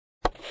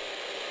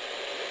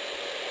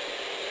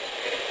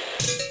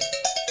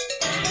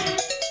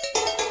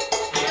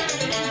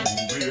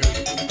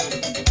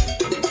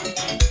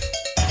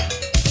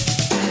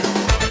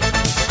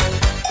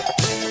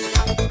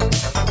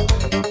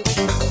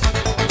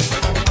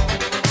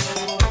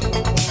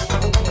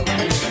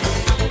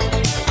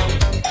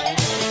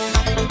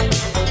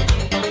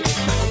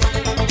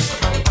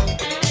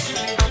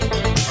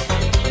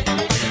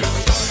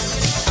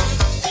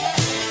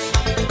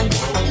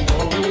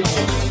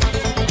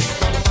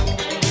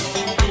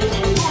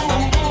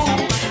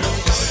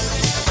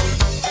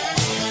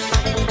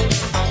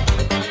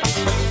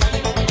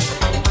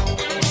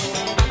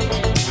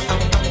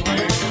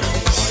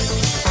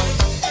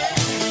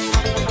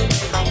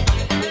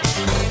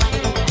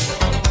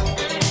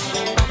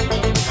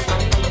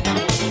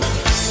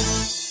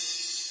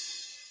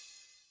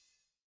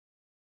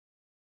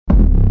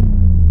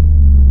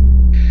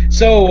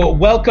So,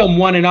 welcome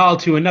one and all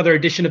to another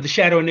edition of the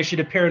Shadow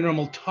Initiative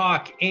Paranormal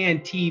Talk and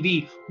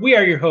TV. We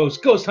are your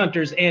hosts, ghost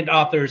hunters and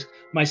authors,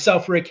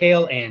 myself, Rick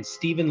Hale, and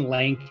Stephen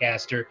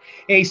Lancaster.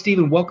 Hey,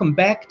 Stephen, welcome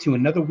back to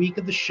another week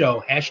of the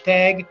show.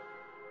 Hashtag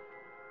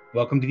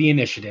welcome to the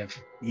initiative.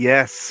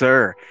 Yes,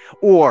 sir.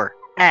 Or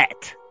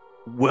at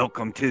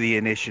welcome to the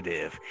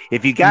initiative.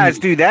 If you guys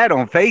do that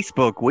on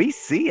Facebook, we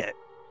see it.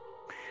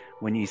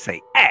 When you say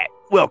at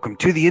welcome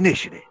to the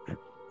initiative.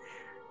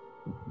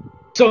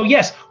 So,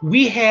 yes,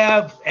 we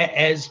have,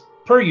 as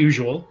per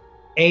usual,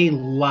 a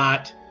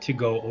lot to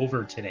go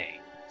over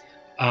today.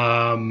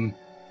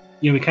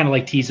 We kind of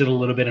like tease it a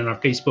little bit in our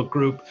Facebook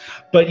group.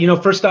 But,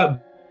 first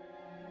up,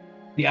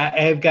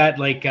 I've got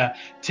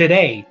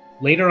today,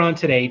 later on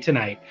today,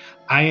 tonight,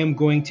 I am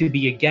going to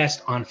be a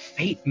guest on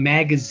Fate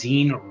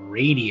Magazine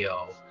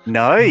Radio.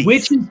 Nice.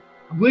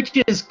 Which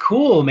is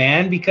cool,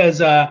 man,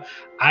 because I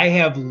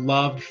have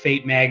loved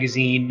Fate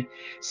Magazine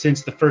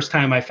since the first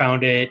time I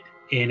found it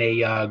in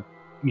a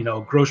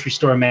grocery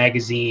store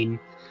magazine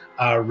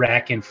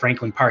rack in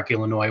Franklin Park,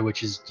 Illinois,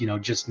 which is,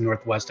 just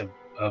northwest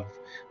of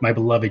my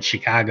beloved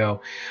Chicago.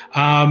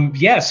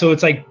 So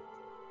it's like,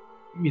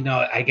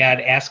 I got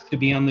asked to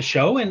be on the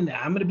show and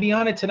I'm going to be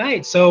on it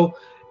tonight. So,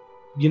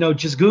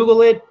 just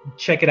Google it,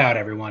 check it out,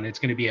 everyone. It's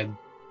going to be a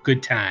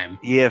good time.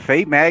 Yeah,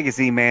 Fate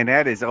Magazine, man,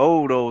 that is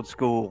old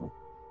school.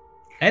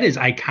 That is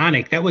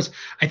iconic.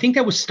 I think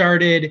that was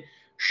started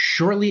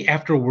shortly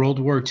after World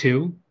War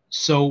II.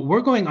 So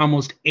we're going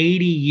almost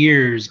 80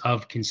 years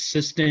of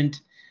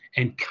consistent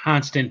and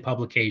constant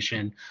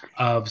publication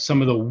of some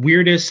of the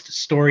weirdest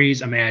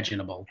stories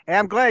imaginable. And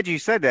I'm glad you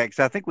said that because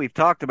I think we've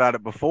talked about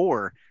it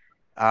before.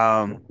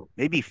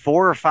 Maybe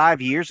 4 or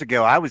 5 years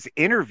ago, I was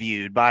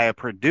interviewed by a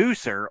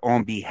producer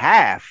on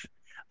behalf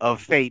of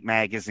Fate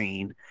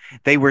Magazine.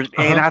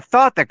 And I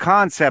thought the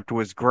concept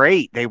was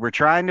great. They were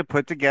trying to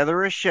put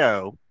together a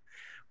show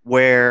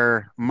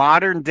where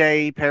modern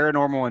day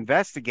paranormal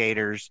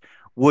investigators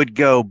would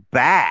go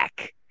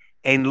back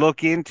and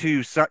look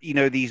into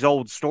these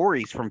old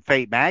stories from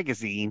Fate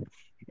Magazine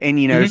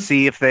and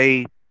see if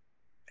they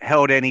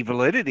held any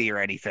validity or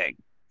anything.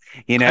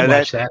 I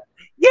watched that.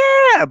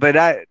 Yeah,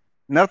 but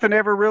nothing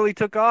ever really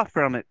took off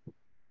from it.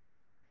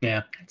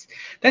 Yeah,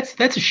 that's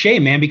a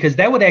shame, man, because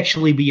that would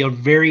actually be a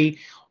very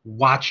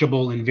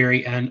watchable and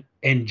very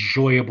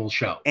enjoyable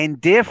show. And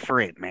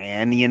different,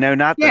 man,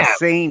 not the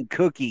same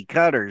cookie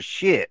cutter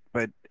shit.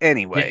 But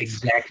anyway,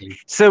 exactly.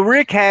 So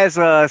Rick has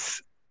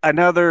us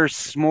another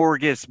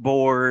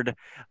smorgasbord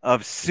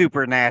of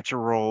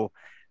supernatural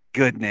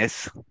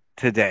goodness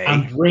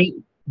today.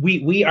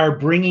 We are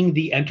bringing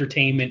the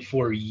entertainment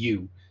for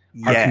you,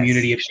 our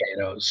community of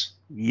shadows.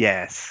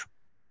 Yes.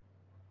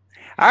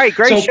 All right,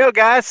 great show,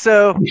 guys.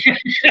 So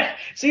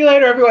see you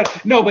later, everyone.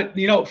 No,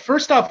 but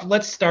first off,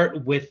 let's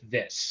start with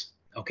this.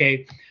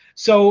 Okay.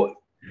 So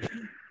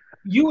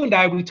you and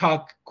I, we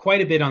talk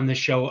quite a bit on this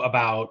show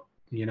about,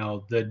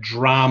 the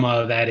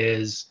drama that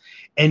is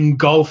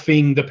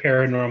engulfing the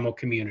paranormal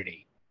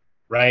community,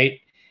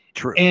 right?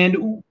 True.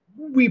 And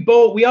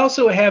we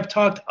also have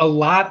talked a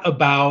lot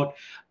about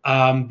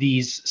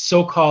these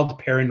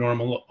so-called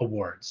paranormal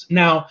awards.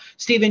 Now,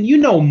 Stephen,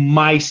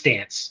 my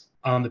stance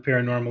on the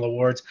paranormal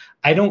awards.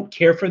 I don't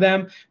care for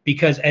them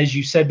because, as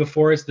you said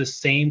before, it's the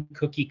same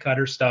cookie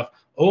cutter stuff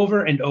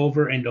over and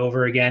over and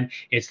over again.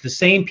 It's the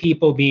same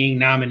people being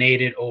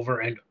nominated over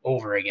and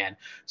over again.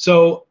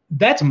 So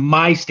that's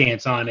my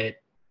stance on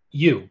it.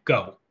 You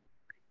go.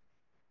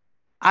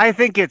 I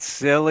think it's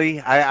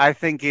silly. I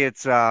think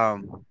it's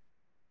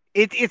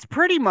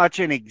pretty much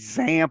an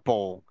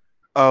example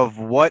of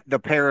what the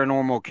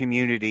paranormal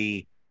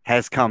community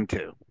has come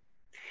to.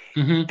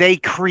 Mm-hmm. They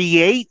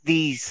create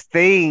these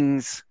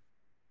things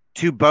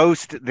to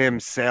boast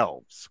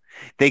themselves.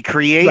 They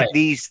create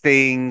these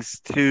things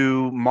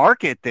to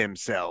market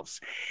themselves.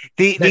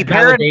 The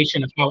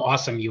validation of how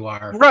awesome you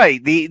are.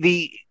 Right.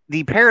 The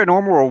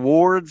paranormal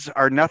awards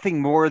are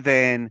nothing more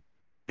than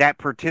that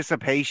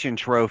participation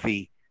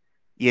trophy,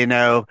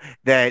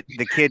 that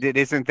the kid that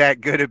isn't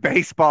that good at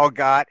baseball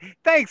got.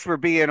 Thanks for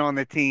being on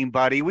the team,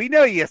 buddy. We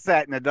know you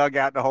sat in the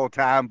dugout the whole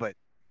time, but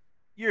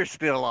you're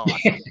still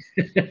awesome.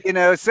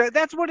 So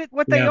that's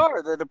what they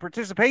are. They're the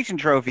participation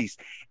trophies.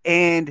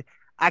 And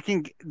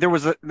there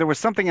was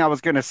something I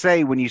was going to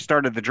say when you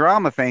started the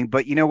drama thing,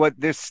 but you know what?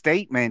 This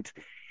statement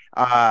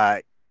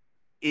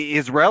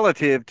is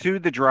relative to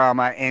the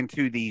drama and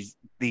to these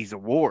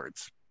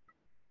awards.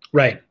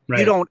 Right.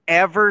 You don't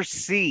ever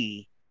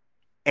see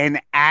an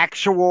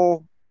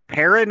actual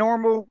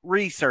paranormal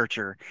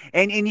researcher.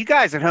 And you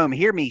guys at home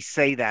hear me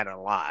say that a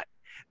lot.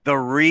 The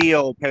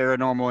real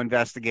paranormal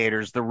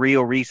investigators, the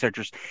real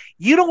researchers,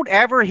 you don't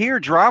ever hear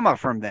drama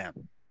from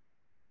them.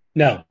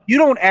 No. You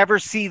don't ever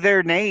see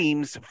their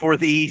names for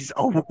these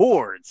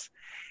awards.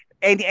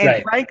 And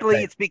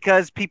frankly, it's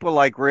because people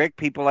like Rick,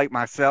 people like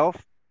myself,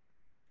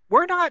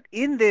 we're not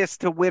in this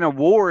to win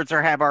awards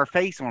or have our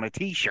face on a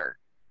t-shirt.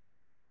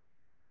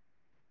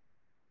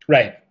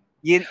 Right.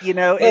 You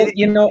know, Well, if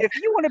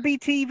you want to be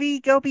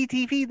TV, go be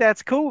TV.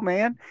 That's cool,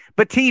 man.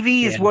 But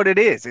TV is yeah. what it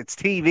is. It's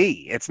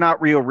TV. It's not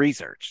real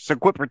research. So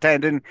quit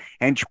pretending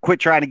and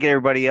quit trying to get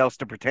everybody else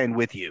to pretend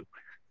with you.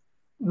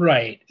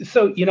 Right.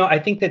 So, I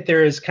think that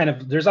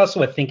there's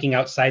also a thinking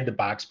outside the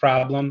box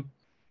problem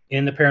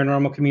in the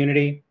paranormal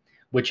community,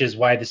 which is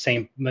why the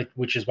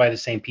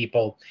same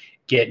people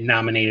get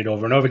nominated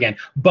over and over again.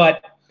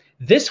 But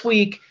this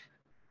week,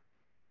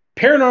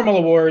 Paranormal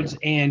Awards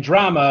and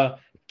drama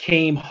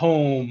came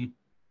home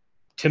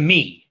to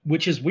me,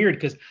 which is weird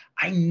because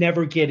I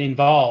never get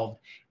involved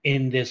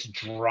in this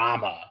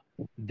drama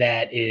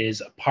that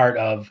is a part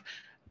of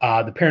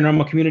the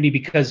paranormal community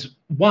because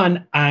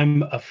one,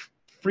 I'm a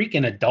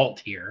freaking adult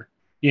here,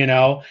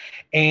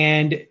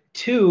 and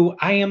two,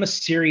 I am a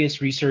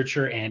serious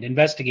researcher and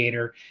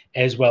investigator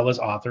as well as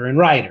author and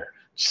writer.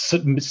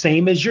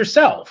 Same as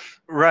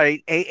yourself.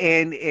 Right.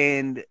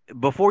 And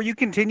before you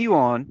continue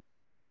on,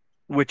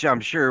 which I'm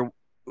sure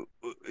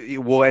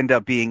will end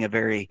up being a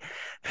very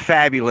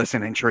fabulous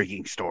and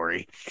intriguing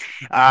story.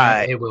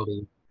 It will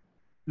be.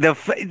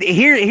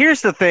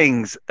 Here's the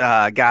things,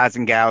 guys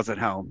and gals at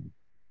home.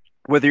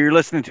 Whether you're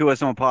listening to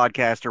us on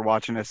podcast or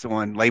watching us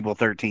on Label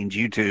 13's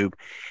YouTube,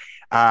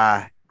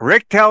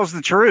 Rick tells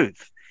the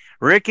truth.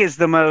 Rick is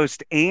the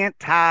most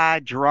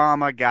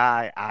anti-drama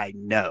guy I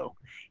know.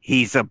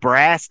 He's a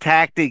brass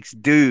tactics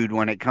dude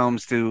when it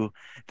comes to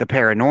the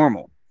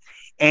paranormal.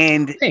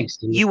 And Thanks,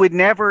 Steve. you would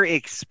never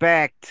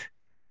expect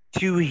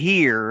to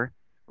hear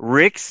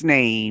Rick's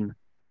name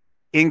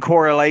in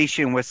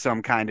correlation with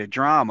some kind of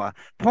drama.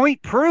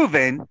 Point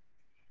proven,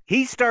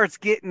 he starts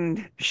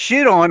getting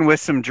shit on with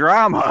some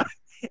drama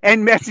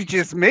and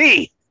messages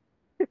me.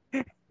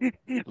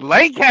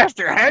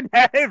 Lancaster had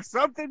to have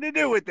something to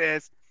do with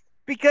this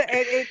because,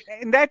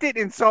 and that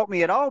didn't insult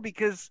me at all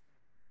because,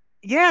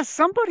 yeah,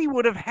 somebody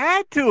would have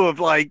had to have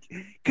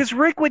because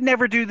Rick would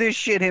never do this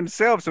shit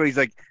himself. So he's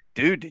like,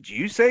 dude, did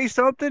you say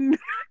something?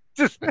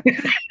 Just no,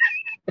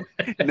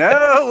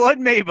 it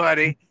wasn't me,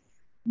 buddy.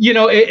 And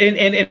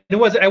it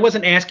wasn't. I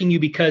wasn't asking you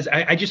because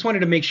I just wanted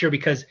to make sure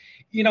because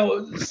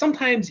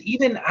sometimes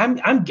even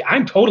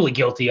I'm totally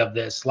guilty of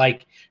this.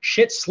 Like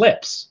shit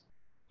slips.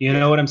 You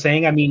know what I'm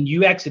saying? I mean,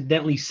 you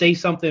accidentally say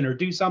something or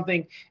do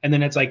something, and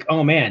then it's like,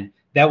 oh man,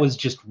 that was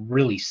just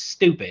really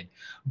stupid.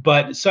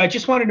 But so I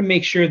just wanted to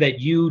make sure that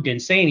you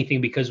didn't say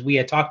anything because we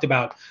had talked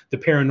about the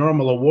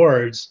Paranormal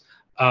Awards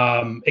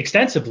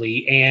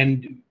extensively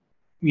and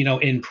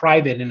in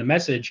private in a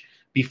message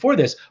before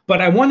this.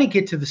 But I want to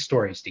get to the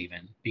story,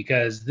 Stephen,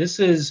 because this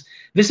is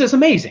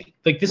amazing.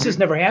 Like this has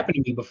never happened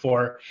to me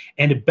before,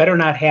 and it better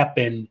not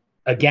happen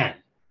again.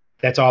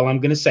 That's all I'm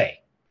gonna say.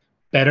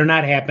 Better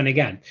not happen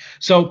again.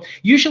 So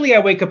usually I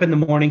wake up in the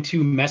morning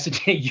to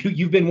message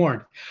you've been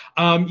warned.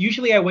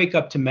 Usually I wake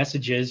up to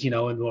messages, in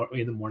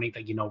the morning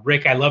like,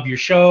 Rick, I love your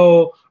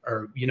show,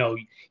 or,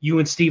 you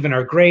and Steven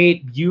are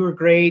great. You are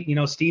great.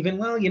 Steven,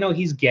 well,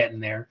 he's getting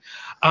there.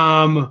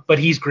 But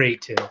he's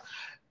great too.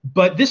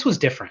 But this was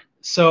different.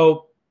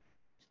 So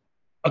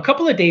a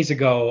couple of days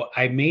ago,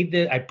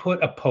 I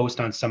put a post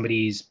on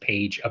somebody's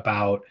page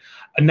about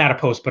not a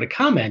post, but a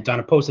comment on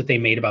a post that they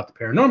made about the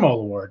Paranormal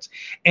Awards.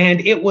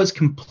 And it was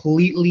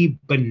completely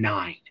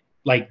benign.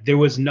 Like there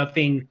was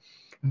nothing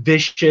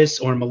vicious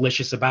or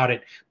malicious about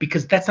it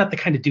because that's not the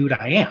kind of dude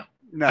I am.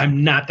 No.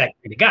 I'm not that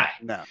kind of guy.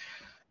 No.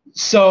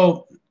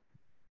 So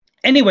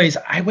anyways,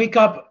 I wake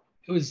up,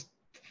 it was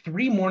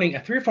 3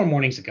 or 4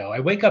 mornings ago.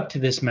 I wake up to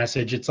this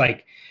message. It's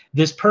like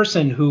this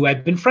person who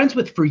I've been friends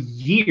with for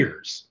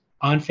years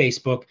on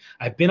Facebook.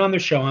 I've been on their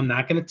show. I'm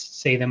not going to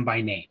say them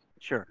by name.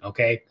 Sure.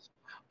 Okay.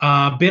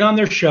 Been on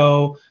their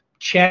show,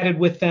 chatted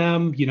with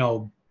them,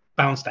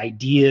 bounced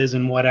ideas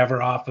and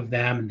whatever off of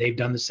them, and they've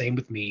done the same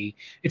with me.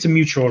 It's a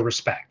mutual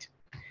respect.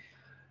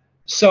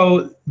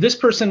 So this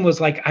person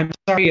was like, I'm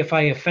sorry if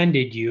I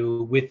offended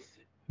you with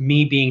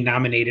me being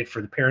nominated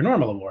for the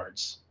Paranormal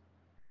Awards.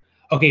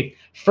 Okay,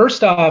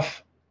 first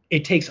off,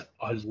 it takes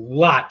a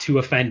lot to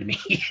offend me.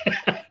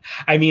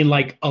 I mean,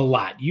 like a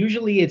lot.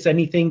 Usually it's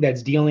anything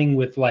that's dealing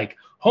with like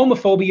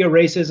homophobia,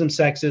 racism,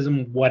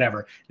 sexism,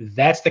 whatever.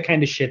 That's the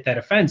kind of shit that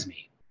offends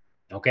me.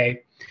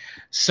 Okay.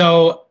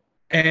 So,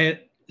 and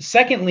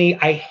secondly,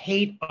 I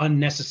hate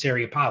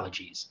unnecessary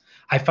apologies.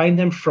 I find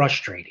them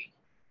frustrating.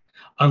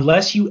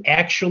 Unless you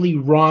actually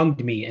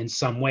wronged me in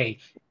some way,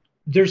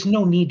 there's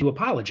no need to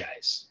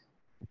apologize.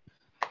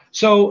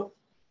 So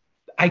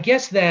I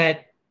guess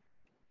that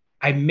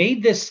I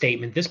made this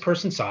statement, this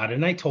person saw it,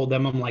 and I told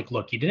them, I'm like,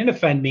 look, you didn't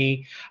offend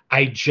me.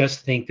 I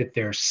just think that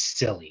they're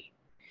silly.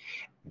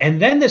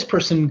 And then this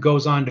person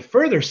goes on to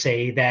further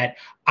say that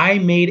I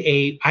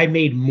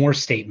made more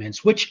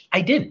statements, which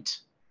I didn't.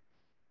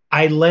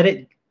 I let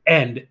it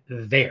end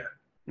there.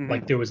 Mm-hmm.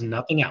 Like there was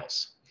nothing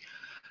else.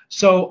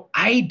 So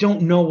I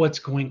don't know what's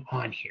going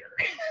on here,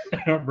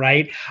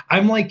 right?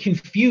 I'm like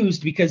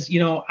confused because,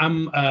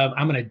 I'm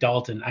an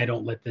adult and I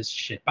don't let this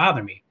shit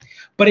bother me.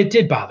 But it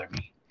did bother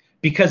me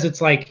because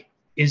it's like,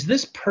 is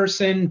this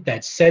person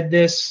that said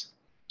this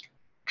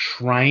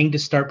trying to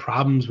start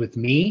problems with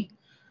me?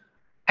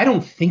 I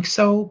don't think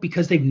so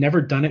because they've never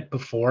done it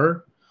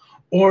before.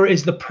 Or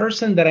is the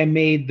person that I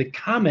made the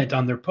comment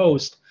on their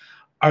post,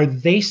 are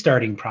they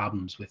starting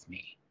problems with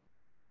me?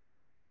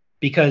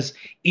 Because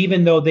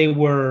even though they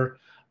were,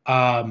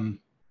 um,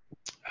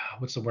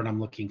 what's the word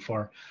I'm looking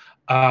for?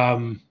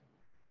 Um,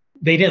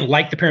 they didn't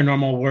like the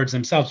paranormal awards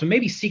themselves, but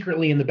maybe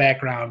secretly in the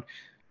background,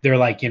 they're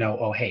like,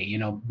 oh, hey,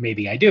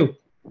 maybe I do.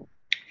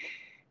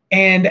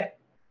 And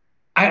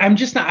I'm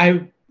just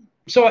not,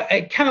 so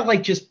I kind of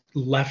like just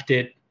left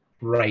it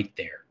right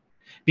there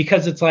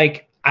because it's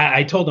like,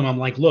 I told them, I'm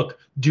like, look,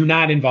 do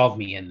not involve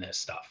me in this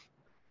stuff.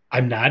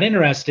 I'm not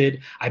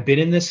interested. I've been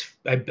in this.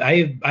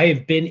 I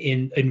have been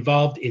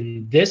involved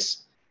in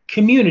this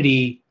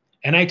community,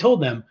 and I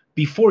told them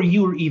before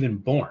you were even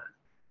born.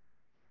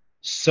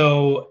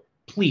 So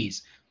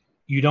please,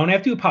 you don't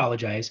have to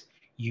apologize.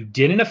 You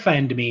didn't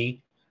offend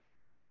me,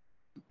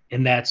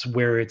 and that's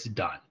where it's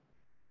done.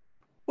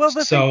 Well,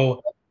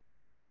 so,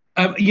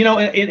 and I'm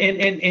going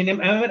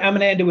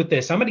to end it with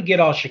this. I'm going to get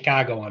all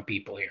Chicago on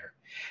people here,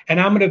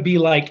 and I'm going to be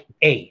like,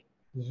 hey,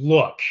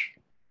 look,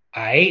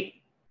 all right.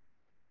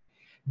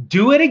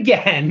 Do it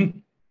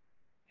again,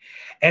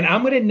 and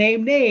I'm going to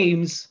name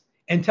names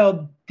and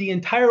tell the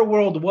entire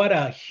world what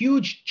a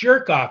huge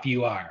jerk off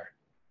you are.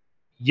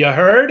 You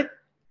heard?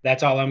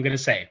 That's all I'm going to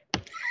say.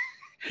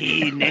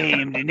 He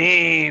named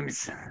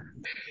names.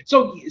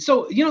 So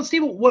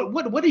Steve,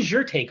 what is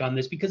your take on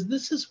this? Because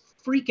this is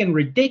freaking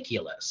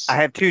ridiculous. I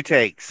have two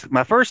takes.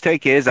 My first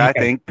take is I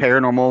think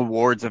paranormal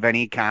awards of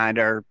any kind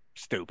are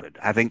stupid.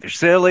 I think they're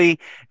silly.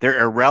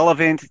 They're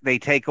irrelevant. They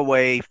take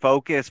away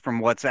focus from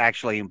what's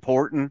actually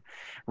important.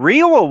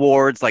 Real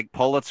awards like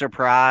Pulitzer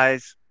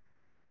Prize,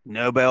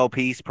 Nobel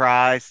Peace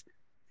Prize,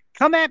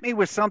 come at me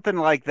with something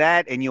like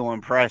that and you'll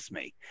impress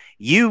me.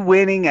 You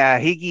winning a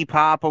Higgy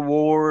Pop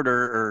award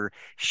or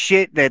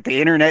shit that the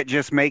internet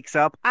just makes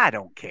up, I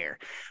don't care.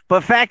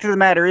 But fact of the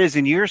matter is,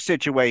 in your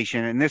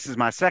situation, and this is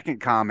my second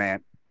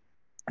comment,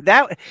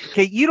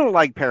 you don't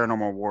like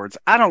paranormal awards.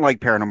 I don't like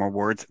paranormal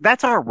awards.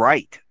 That's our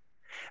right.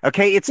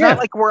 Okay, it's not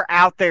like we're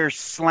out there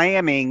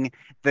slamming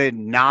the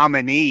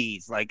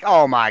nominees like,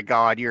 oh my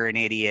God, you're an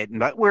idiot.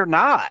 But we're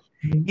not.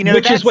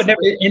 Which is what never,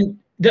 and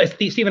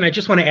Stephen, I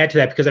just want to add to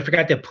that because I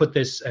forgot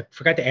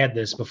to add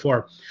this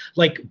before.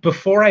 Like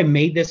before I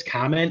made this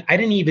comment, I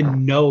didn't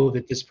even know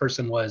that this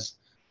person was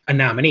a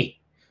nominee.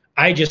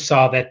 I just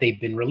saw that they've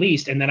been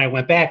released. And then I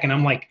went back and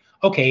I'm like,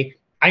 okay,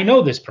 I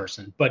know this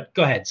person, but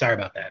go ahead. Sorry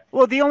about that.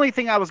 Well, the only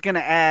thing I was going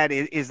to add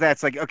is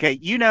that's like, okay,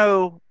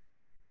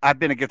 I've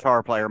been a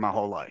guitar player my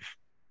whole life.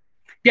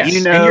 Yes,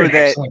 you know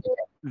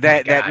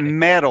that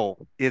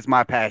metal is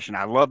my passion.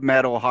 I love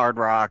metal, hard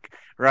rock,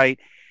 right?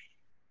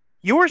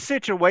 Your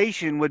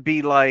situation would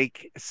be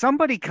like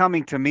somebody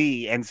coming to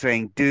me and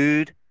saying,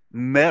 dude,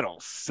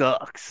 metal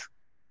sucks.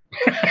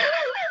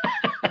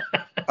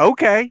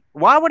 Okay.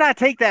 Why would I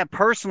take that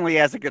personally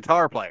as a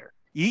guitar player?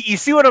 You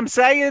see what I'm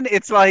saying?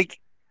 It's like,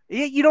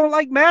 you don't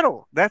like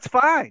metal. That's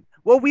fine.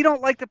 Well, we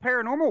don't like the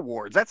paranormal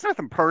awards. That's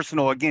nothing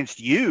personal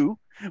against you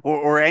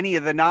or any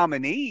of the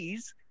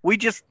nominees. We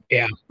just,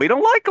 we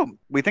don't like them.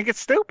 We think it's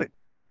stupid.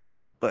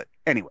 But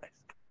anyways.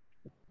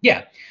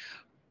 Yeah.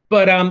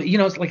 But,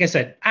 like I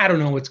said, I don't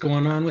know what's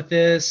going on with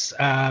this.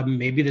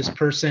 Maybe this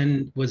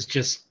person was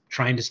just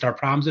trying to start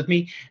problems with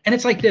me. And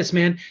it's like this,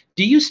 man.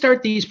 Do you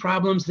start these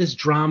problems, this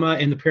drama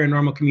in the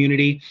paranormal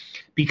community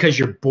because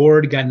you're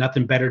bored, got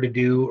nothing better to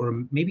do,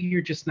 or maybe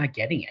you're just not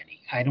getting any?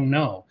 I don't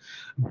know.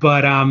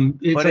 But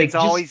it's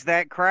always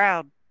that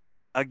crowd.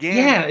 Again,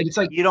 yeah, it's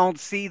like you don't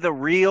see the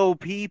real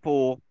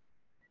people.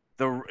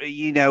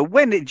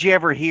 When did you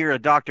ever hear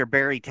of Dr.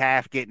 Barry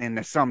Taft getting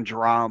into some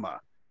drama?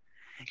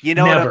 You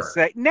know what I'm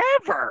saying?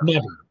 Never.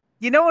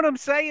 You know what I'm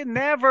saying?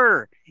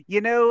 Never.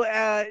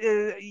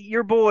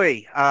 Your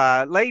boy,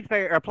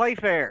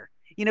 Playfair.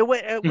 When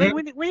have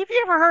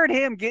you ever heard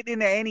him get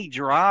into any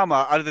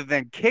drama other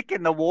than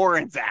kicking the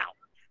Warrens out?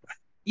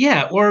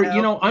 Yeah, or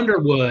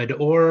Underwood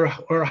or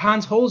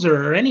Hans Holzer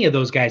or any of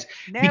those guys.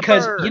 Never.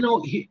 Because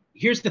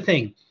here's the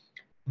thing.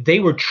 They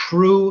were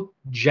true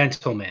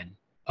gentlemen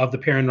of the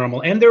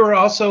paranormal. And there were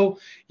also,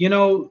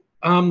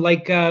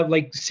 like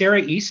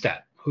Sarah Eastep,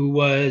 who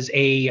was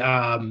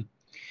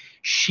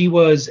she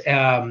was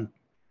a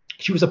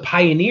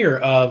pioneer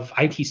of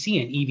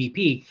ITC and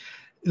EVP.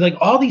 Like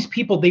all these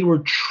people, they were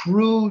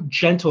true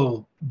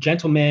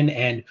gentlemen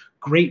and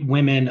great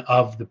women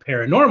of the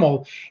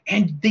paranormal,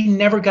 and they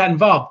never got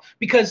involved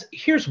because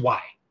here's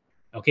why.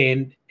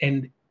 Okay.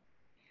 And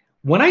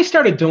when I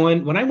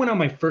went on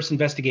my first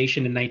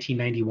investigation in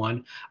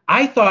 1991,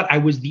 I thought I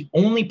was the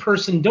only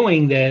person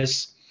doing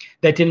this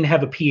that didn't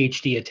have a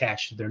PhD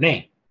attached to their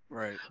name.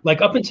 Right.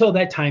 Like up until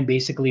that time,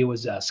 basically it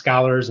was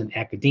scholars and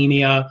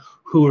academia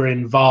who were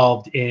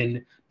involved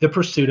in the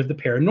pursuit of the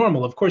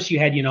paranormal. Of course, you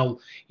had,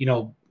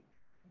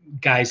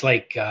 guys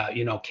like,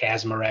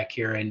 Kazmarek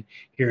here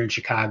in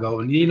Chicago,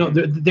 and,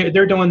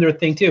 they're doing their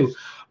thing too.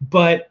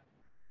 But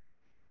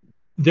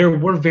there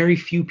were very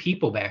few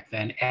people back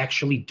then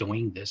actually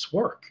doing this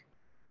work.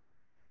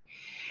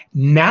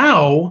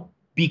 Now,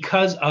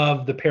 because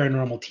of the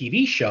paranormal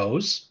TV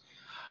shows,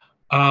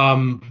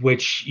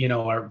 which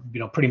are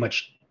pretty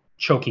much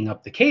choking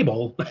up the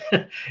cable,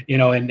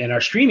 and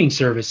our streaming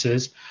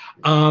services.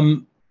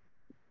 Um,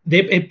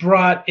 it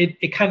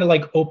kind of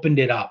like opened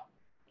it up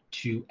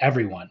to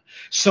everyone.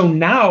 So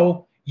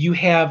now you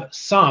have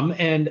some,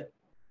 and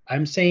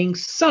I'm saying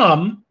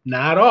some,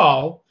 not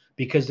all,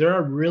 because there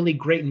are really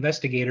great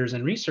investigators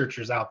and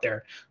researchers out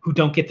there who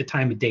don't get the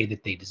time of day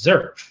that they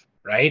deserve,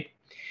 right?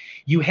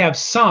 You have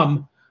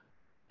some,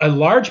 a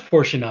large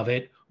portion of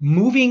it,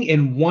 moving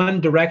in one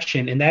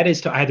direction, and that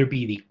is to either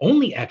be the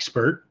only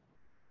expert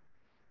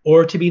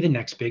or to be the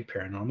next big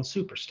paranormal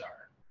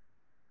superstar.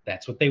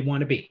 That's what they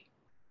want to be.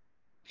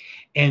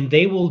 And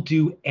they will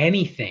do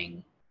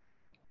anything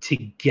to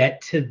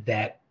get to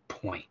that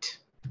point.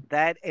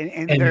 That and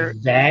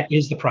And that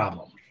is the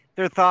problem.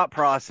 their thought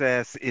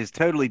process is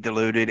totally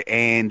diluted,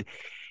 and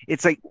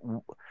it's like,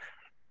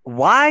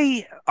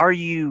 why are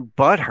you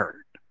butthurt?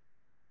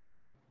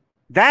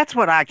 That's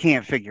what I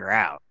can't figure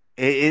out.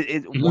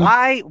 Mm-hmm.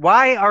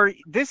 Why are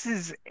this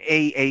is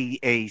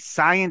a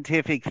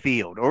scientific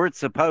field, or it's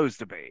supposed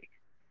to be.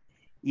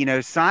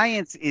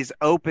 Science is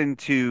open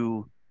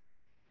to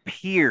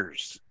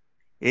peers,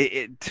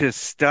 to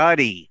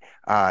study,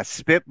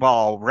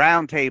 spitball,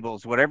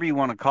 roundtables, whatever you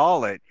want to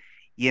call it.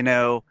 You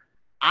know,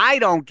 I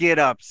don't get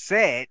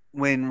upset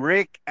when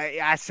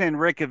I send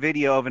Rick a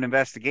video of an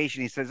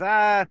investigation. He says,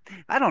 I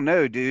don't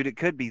know, dude. It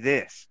could be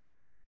this,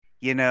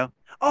 you know.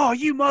 Oh,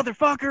 you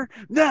motherfucker.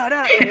 No,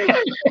 no.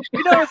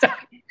 It's like,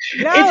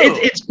 no.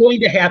 It's going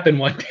to happen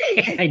one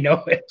day. I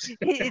know it.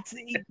 It's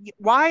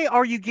why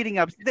are you getting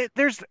up?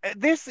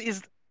 This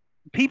is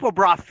people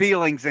brought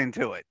feelings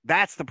into it.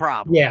 That's the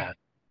problem. Yeah.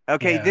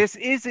 Okay, Yeah. this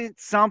isn't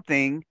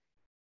something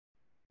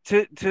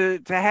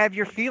to have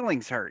your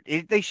feelings hurt.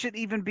 They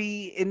shouldn't even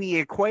be in the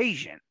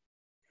equation,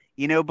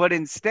 but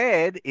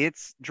instead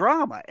it's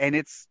drama, and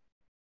it's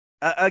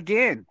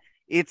again,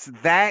 it's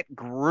that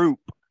group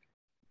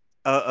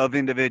of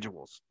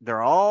individuals.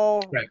 They're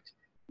all Right.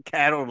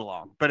 cattled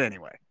along. But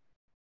anyway,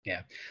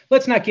 Yeah.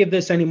 Let's not give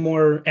this any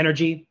more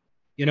energy.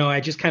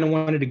 I just kind of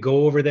wanted to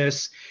go over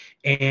this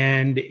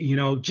and,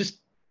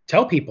 just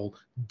tell people,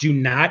 do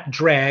not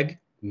drag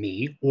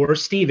me or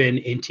Steven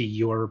into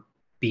your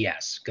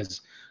BS,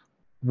 because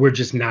we're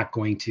just not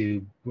going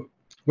to,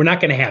 we're not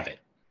going to have it,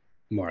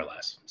 more or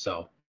less.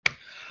 So,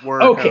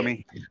 word, okay.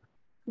 homie.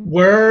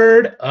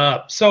 Word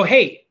up. So,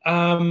 hey,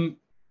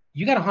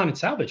 you got a haunted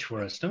salvage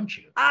for us, don't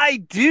you? I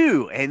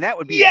do, and that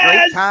would be a great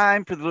Yes.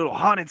 time for the little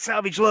haunted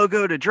salvage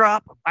logo to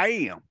drop.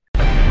 Bam.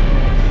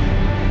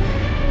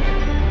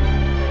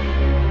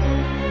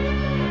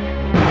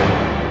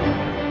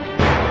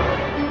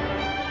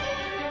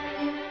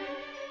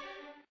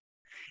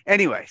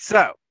 Anyway,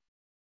 so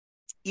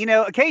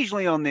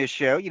occasionally on this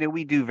show,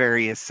 we do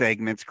various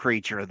segments: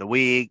 Creature of the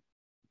Week,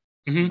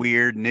 Mm-hmm.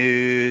 Weird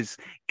News,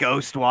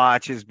 Ghost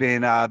Watch has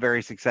been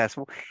very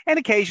successful, and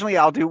occasionally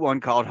I'll do one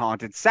called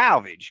Haunted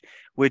Salvage,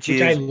 which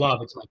Which I is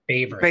love. It's my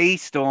favorite.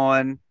 based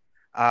on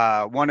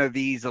one of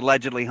these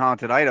allegedly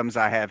haunted items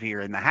I have here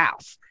in the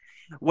house.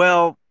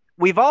 Well,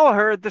 we've all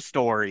heard the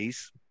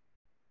stories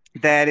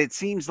that it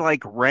seems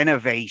like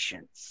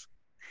renovations.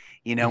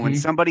 When Mm-hmm.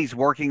 somebody's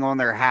working on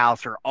their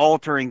house or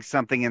altering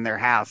something in their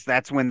house,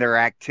 that's when their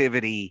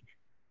activity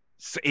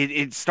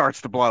it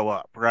starts to blow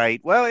up,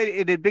 right? Well,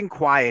 it had been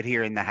quiet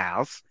here in the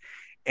house,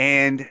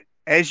 and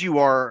as you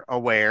are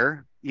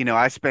aware,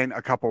 I spent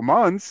a couple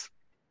months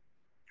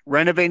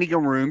renovating a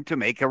room to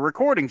make a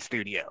recording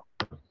studio.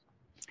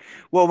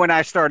 Well, when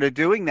I started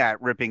doing that,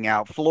 ripping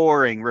out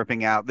flooring,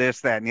 ripping out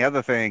this, that, and the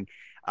other thing,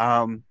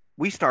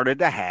 we started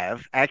to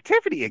have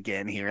activity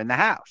again here in the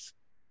house.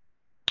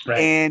 Right.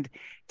 And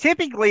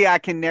typically I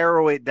can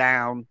narrow it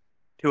down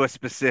to a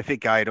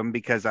specific item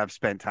because I've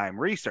spent time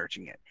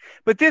researching it.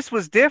 But this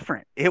was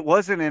different. It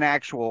wasn't an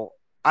actual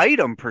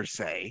item per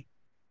se.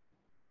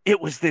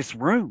 It was this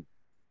room.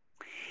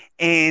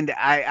 And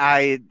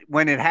I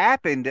when it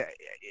happened,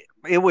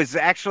 it was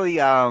actually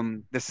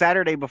the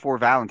Saturday before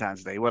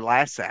Valentine's Day,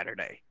 last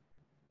Saturday,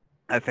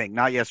 I think,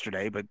 not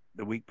yesterday, but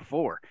the week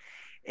before.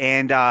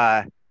 And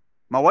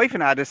my wife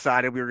and I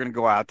decided we were going to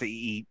go out to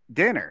eat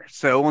dinner.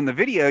 So on the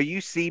video,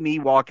 you see me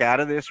walk out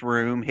of this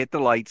room, hit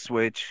the light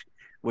switch,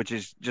 which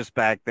is just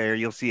back there.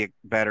 You'll see it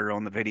better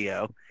on the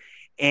video.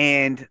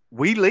 And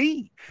we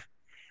leave.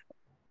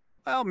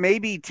 Well,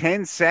 maybe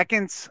 10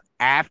 seconds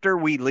after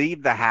we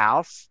leave the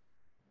house,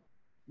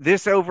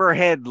 this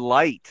overhead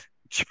light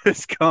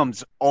just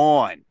comes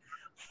on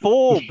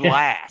full Yeah.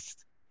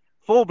 blast.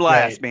 Full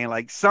blast, Right. man.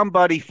 Like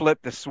somebody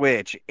flipped the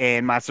switch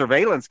and my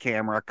surveillance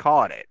camera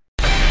caught it.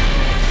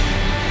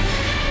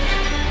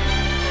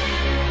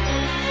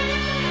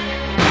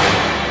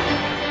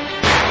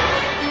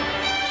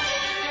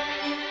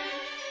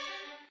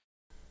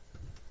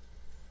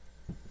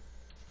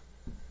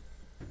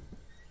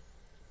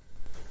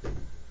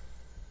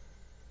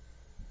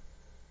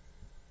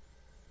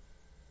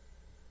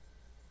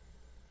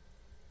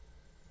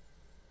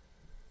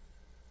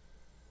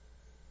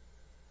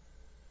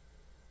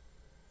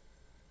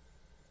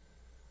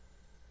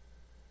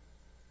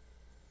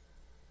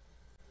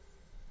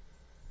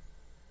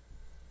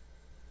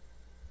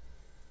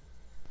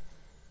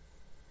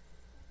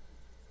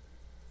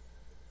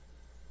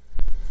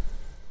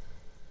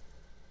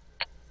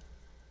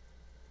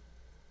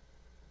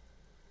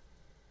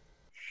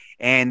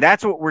 And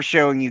that's what we're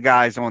showing you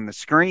guys on the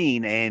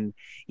screen. And,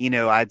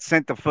 I'd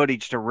sent the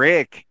footage to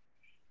Rick.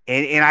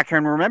 And I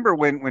can remember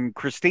when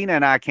Christina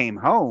and I came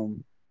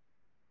home,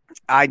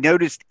 I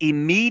noticed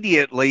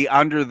immediately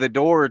under the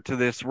door to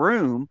this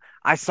room,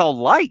 I saw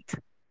light.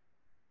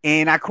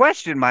 And I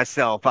questioned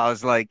myself. I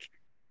was like,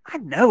 I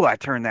know I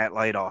turned that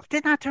light off.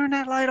 Didn't I turn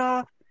that light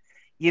off?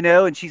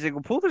 And she's like,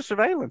 well, pull the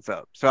surveillance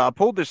up. So I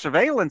pulled the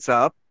surveillance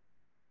up.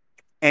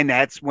 And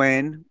that's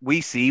when we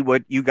see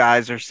what you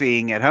guys are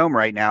seeing at home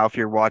right now. If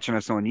you're watching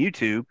us on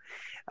YouTube,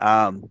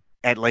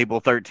 at Label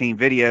 13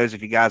 Videos,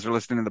 if you guys are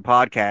listening to the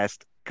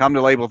podcast, come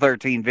to Label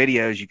 13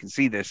 Videos. You can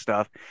see this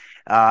stuff.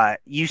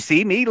 You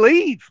see me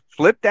leave,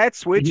 flip that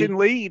switch and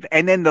leave.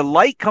 And then the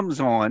light comes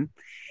on.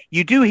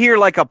 You do hear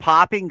like a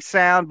popping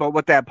sound, but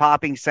what that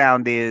popping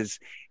sound is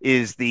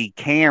the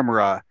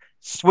camera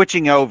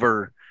switching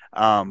over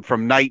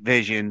from night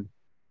vision,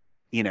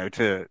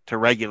 to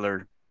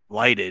regular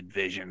lighted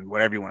vision,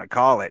 whatever you want to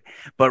call it.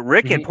 But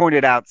Rick had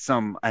pointed out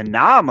some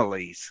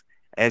anomalies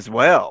as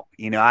well.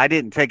 I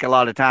didn't take a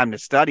lot of time to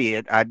study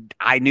it.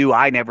 I knew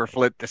I never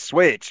flipped the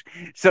switch.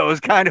 So it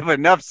was kind of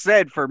enough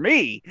said for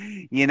me,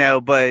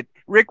 but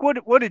Rick,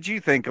 what did you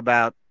think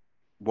about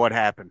what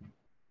happened?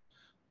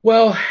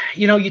 Well,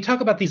 you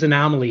talk about these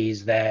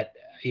anomalies that,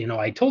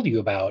 I told you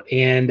about,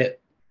 and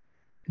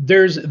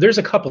there's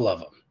a couple of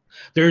them.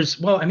 There's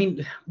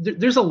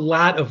a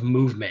lot of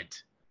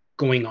movement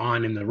going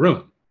on in the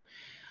room.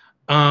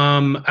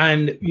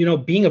 And,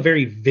 being a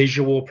very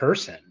visual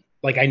person,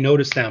 like I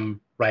noticed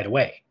them right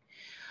away.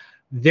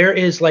 There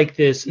is like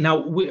this.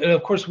 Now,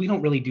 of course, we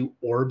don't really do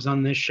orbs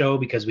on this show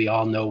because we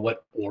all know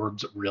what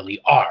orbs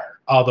really are,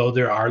 although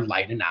there are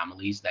light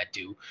anomalies that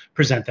do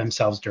present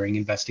themselves during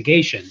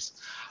investigations.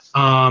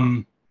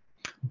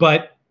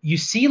 But you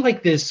see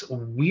like this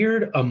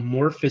weird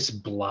amorphous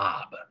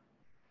blob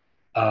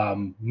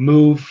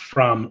move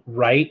from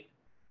right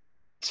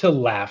to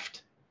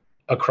left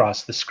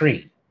across the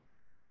screen.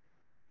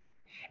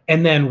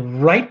 And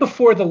then right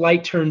before the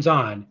light turns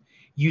on,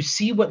 you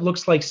see what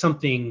looks like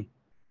something.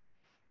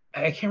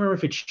 I can't remember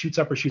if it shoots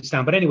up or shoots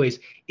down, but anyways,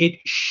 it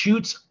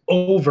shoots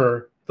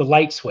over the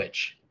light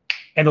switch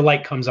and the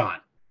light comes on.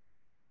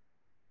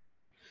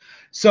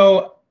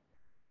 So,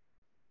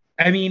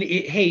 I mean,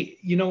 hey,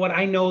 you know what?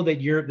 I know that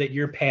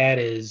your pad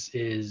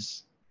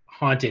is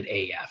haunted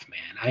AF,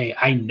 man.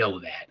 I know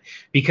that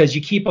because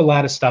you keep a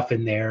lot of stuff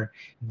in there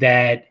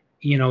that,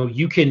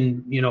 you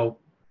can,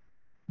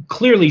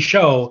 clearly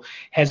show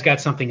has got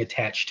something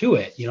attached to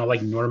it,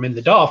 like Norman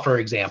the doll, for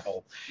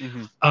example,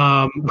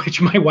 which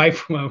my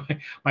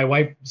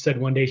wife said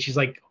one day, she's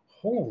like,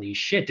 holy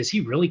shit, does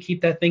he really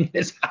keep that thing in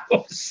his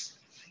house?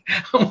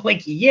 I'm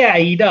like, yeah,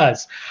 he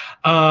does.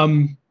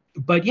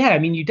 But yeah, I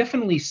mean, you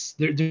definitely,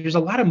 there's a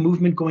lot of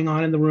movement going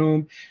on in the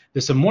room.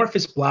 This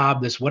amorphous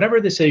blob, this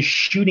whatever this is,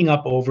 shooting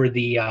up over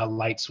the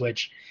light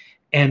switch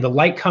and the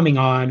light coming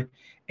on.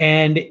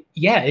 And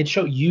yeah, it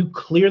showed you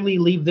clearly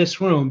leave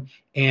this room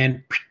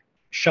and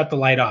shut the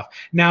light off.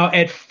 Now,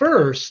 at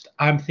first,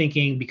 I'm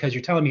thinking, because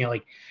you're telling me,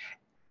 like,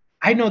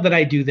 I know that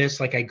I do this,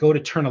 like I go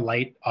to turn a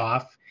light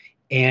off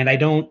and I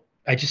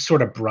just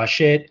sort of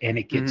brush it and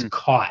it gets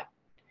caught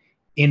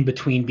in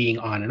between being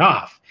on and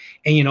off.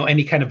 And,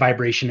 any kind of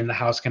vibration in the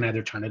house can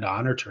either turn it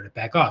on or turn it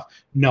back off.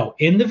 No,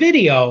 in the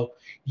video,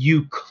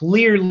 you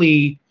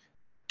clearly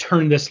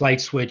turn this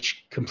light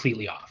switch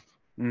completely off.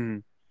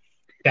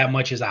 That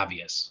much is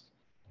obvious.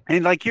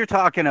 And like you're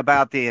talking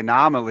about the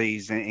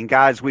anomalies, and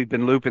guys, we've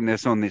been looping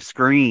this on the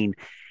screen.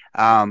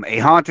 A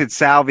haunted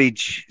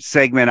salvage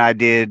segment I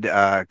did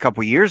a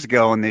couple years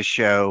ago on this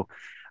show.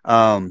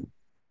 I'm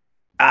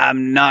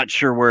not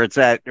sure where it's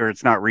at, or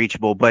it's not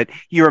reachable, but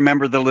you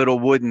remember the little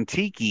wooden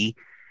tiki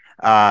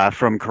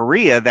from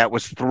Korea that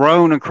was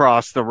thrown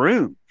across the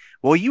room.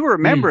 Well, you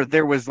remember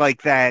there was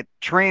like that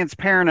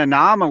transparent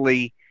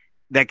anomaly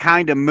that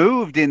kind of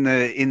moved in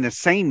the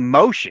same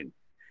motion.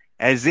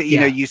 As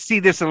you see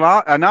this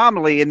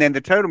anomaly, and then the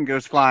totem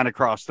goes flying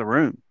across the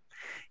room.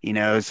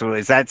 So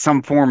is that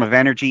some form of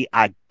energy?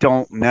 I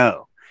don't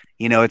know.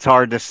 It's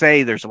hard to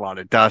say. There's a lot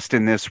of dust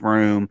in this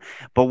room.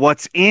 But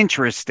what's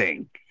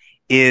interesting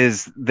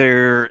is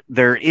there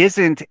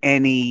isn't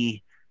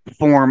any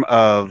form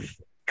of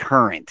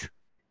current.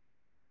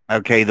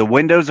 Okay, the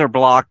windows are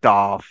blocked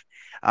off.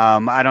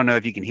 I don't know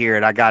if you can hear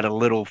it. I got a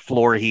little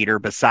floor heater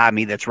beside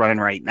me that's running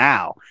right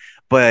now.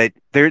 But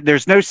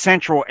there's no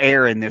central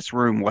air in this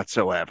room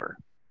whatsoever.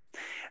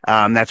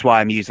 That's why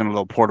I'm using a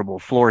little portable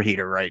floor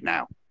heater right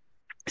now.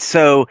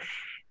 So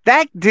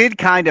that did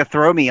kind of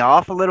throw me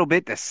off a little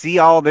bit to see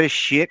all this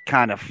shit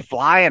kind of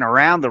flying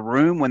around the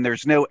room when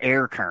there's no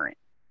air current.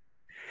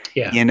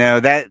 Yeah.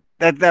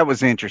 That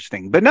was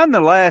interesting. But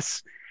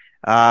nonetheless,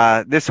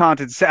 this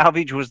haunted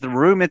salvage was the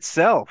room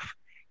itself.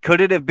 Could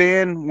it have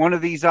been one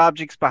of these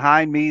objects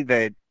behind me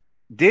that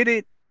did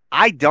it?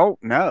 I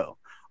don't know.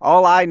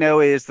 All I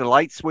know is the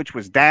light switch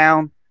was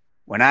down.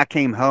 When I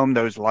came home,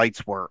 those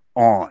lights were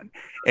on.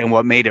 And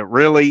what made it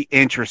really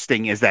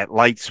interesting is that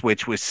light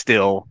switch was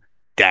still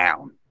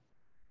down.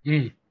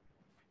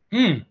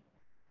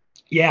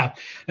 Yeah,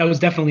 that was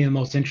definitely the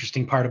most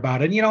interesting part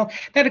about it.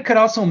 That it could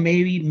also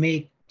maybe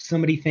make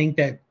somebody think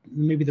that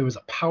maybe there was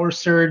a power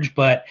surge,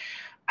 but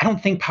I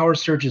don't think power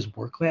surges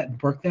work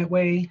that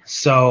way.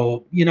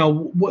 So,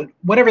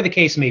 whatever the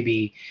case may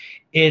be,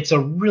 it's a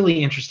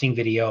really interesting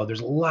video.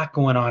 There's a lot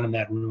going on in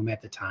that room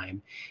at the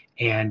time.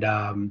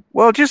 And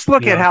Well, just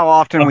look you at know, how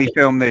often we okay,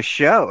 film this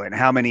show and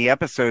how many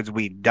episodes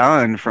we've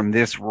done from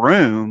this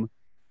room.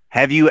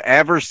 Have you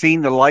ever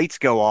seen the lights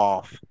go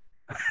off?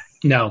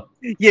 no.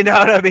 You know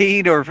what I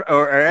mean? Or Maybe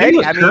it any,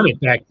 was I mean, Kermit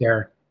back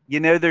there.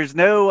 there's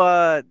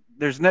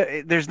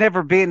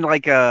never been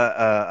like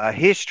a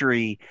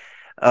history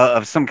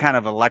of some kind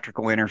of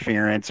electrical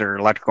interference or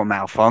electrical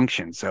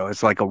malfunction. So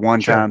it's like a Sure.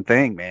 one-time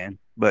thing, man.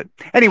 But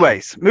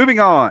anyways, moving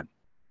on.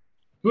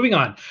 Moving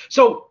on.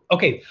 So,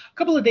 okay, a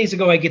couple of days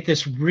ago, I get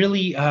this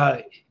really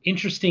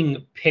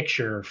interesting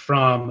picture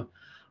from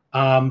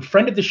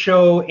friend of the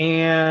show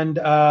and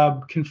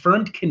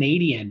confirmed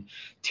Canadian,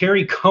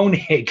 Terry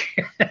Koenig.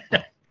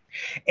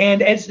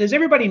 And as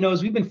everybody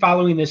knows, we've been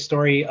following this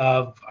story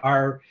of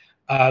our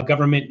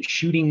government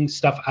shooting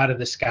stuff out of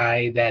the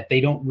sky that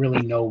they don't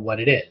really know what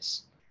it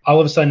is. All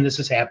of a sudden, this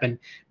has happened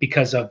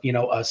because of,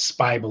 a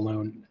spy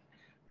balloon.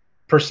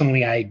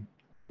 Personally, I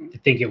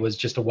think it was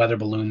just a weather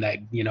balloon that,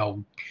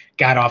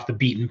 got off the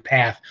beaten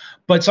path.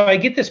 But so I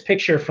get this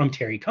picture from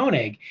Terry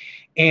Koenig,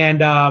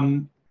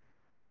 and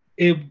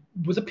it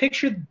was a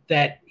picture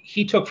that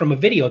he took from a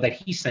video that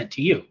he sent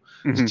to you.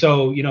 Mhm.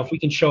 So, if we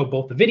can show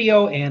both the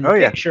video and the Oh,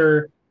 yeah.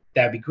 picture,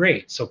 that'd be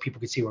great. So people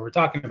can see what we're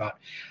talking about.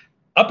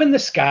 Up in the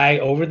sky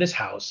over this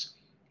house,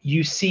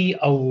 you see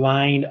a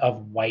line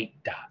of white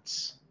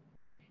dots.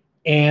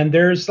 And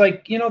there's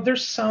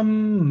there's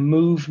some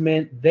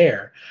movement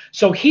there.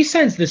 So he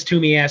sends this to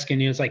me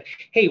asking, it's like,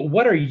 hey,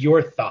 what are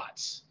your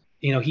thoughts?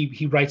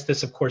 He writes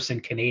this, of course,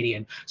 in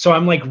Canadian. So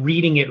I'm like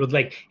reading it with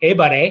like, hey,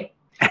 buddy,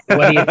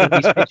 what do you think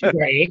these pictures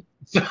are? Eh?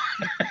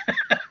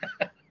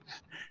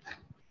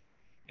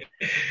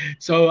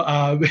 So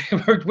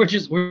we're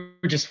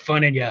just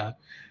funning you,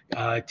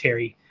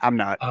 Terry. I'm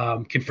not.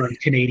 Confirmed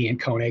Canadian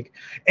Koenig.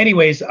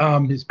 Anyways, I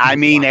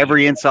mean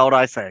every insult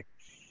I say.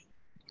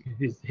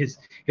 His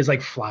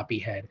like floppy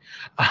head.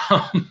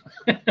 Um,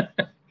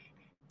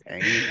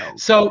 Dang,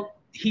 so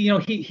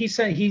he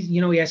said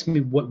he asked me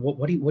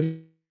what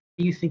do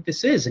you think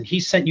this is, and he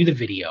sent you the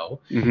video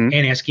Mhm.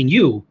 and asking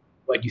you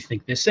what you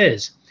think this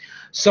is.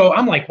 So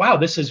I'm like, wow,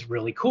 this is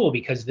really cool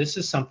because this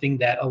is something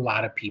that a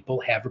lot of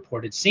people have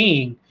reported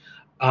seeing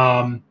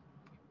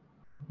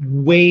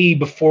way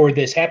before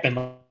this happened.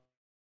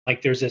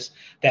 Like there's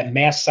that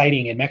mass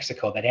sighting in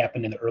Mexico that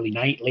happened in the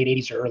late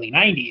 80s or early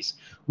 90s,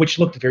 which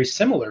looked very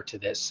similar to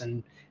this,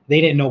 and they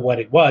didn't know what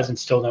it was and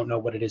still don't know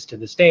what it is to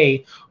this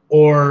day.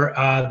 Or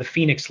the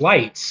Phoenix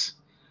Lights,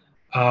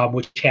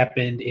 which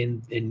happened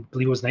in I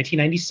believe it was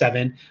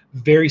 1997,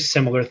 very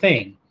similar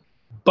thing.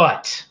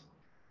 But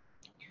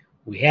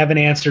we have an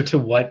answer to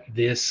what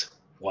this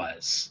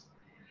was.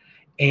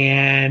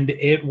 And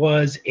it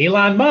was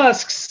Elon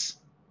Musk's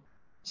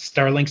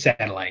Starlink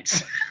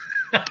satellites.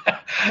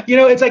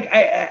 It's like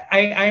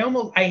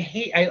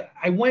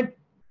I went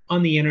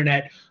on the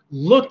internet,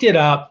 looked it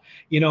up,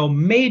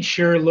 made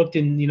sure, looked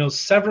in,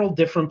 several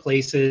different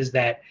places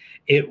that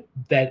the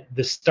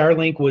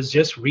Starlink was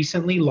just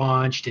recently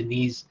launched and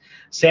these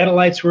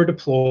satellites were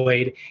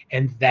deployed,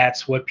 and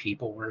that's what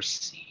people were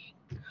seeing.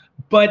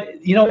 But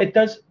it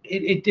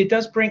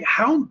does bring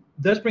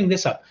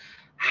this up.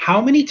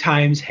 How many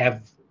times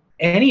have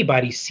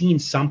anybody seen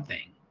something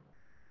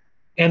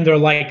and they're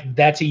like,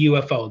 that's a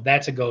UFO,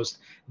 that's a ghost,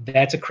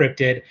 that's a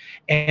cryptid,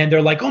 and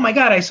they're like, oh my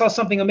God, I saw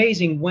something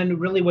amazing, when it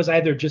really was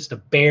either just a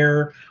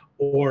bear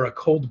or a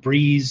cold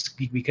breeze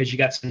because you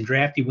got some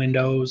drafty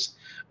windows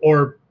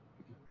or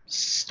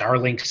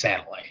Starlink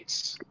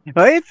satellites.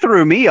 Well, it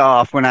threw me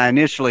off when I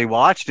initially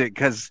watched it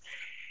because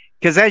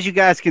as you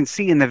guys can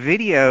see in the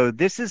video,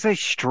 this is a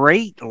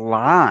straight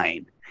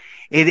line.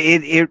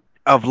 It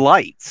of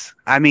lights.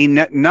 I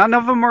mean, none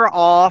of them are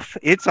off.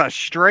 It's a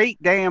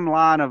straight damn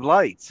line of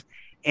lights.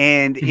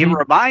 And it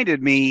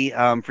reminded me,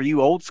 for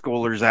you old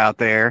schoolers out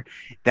there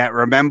that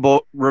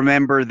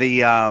remember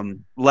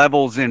the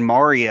levels in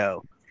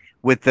Mario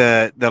with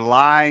the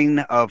line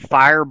of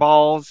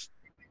fireballs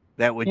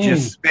that would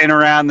just spin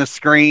around the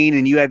screen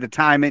and you had to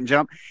time it and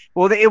jump.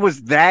 Well, it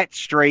was that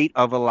straight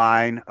of a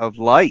line of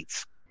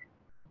lights.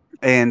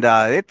 And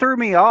it threw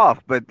me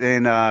off. But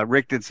then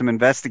Rick did some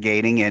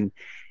investigating, and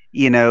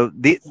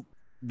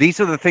these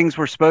are the things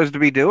we're supposed to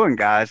be doing,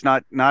 guys.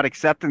 Not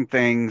accepting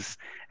things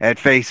at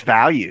face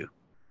value.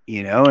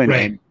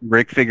 And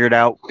Rick figured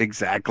out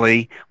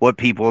exactly what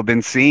people have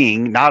been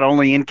seeing, not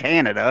only in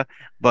Canada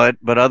but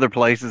other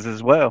places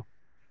as well.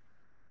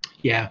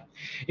 Yeah,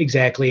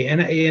 exactly.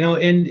 And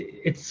and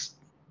it's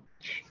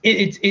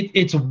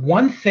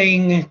one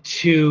thing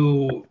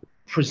to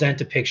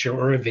present a picture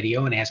or a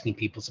video and asking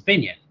people's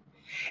opinion.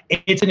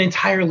 It's an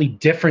entirely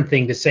different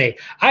thing to say,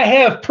 I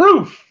have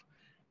proof.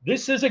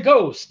 This is a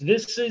ghost.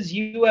 This is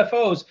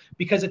UFOs.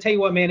 Because I tell you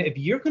what, man, if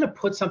you're going to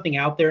put something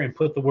out there and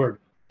put the word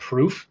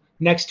proof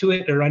next to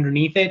it or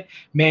underneath it,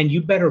 man,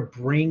 you better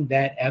bring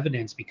that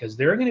evidence, because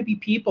there are going to be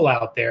people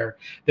out there,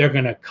 they're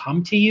going to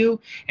come to you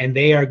and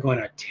they are going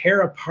to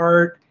tear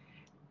apart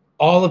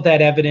all of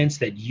that evidence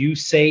that you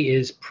say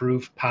is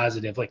proof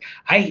positive. Like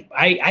I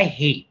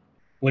hate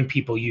when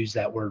people use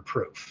that word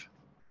proof.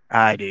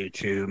 I do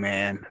too,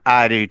 man.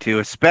 I do too,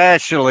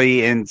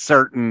 especially in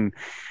certain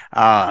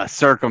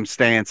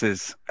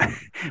circumstances,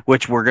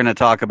 which we're going to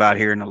talk about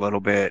here in a little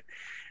bit.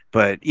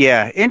 But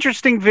yeah,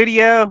 interesting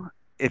video.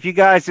 If you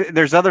guys,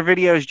 there's other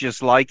videos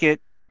just like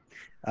it,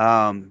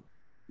 um,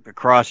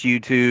 across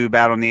YouTube,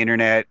 out on the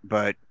internet,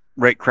 but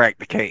Rick cracked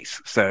the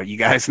case. So you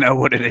guys know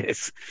what it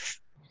is.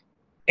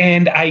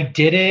 And I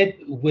did it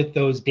with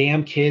those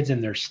damn kids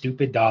and their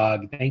stupid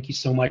dog. Thank you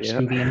so much, Yep.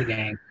 Scooby and the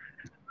gang.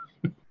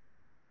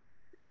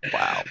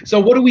 Wow. So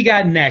what do we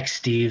got next,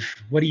 Steve?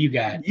 What do you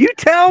got? You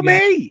tell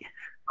me.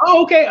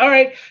 Oh, okay. All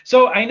right.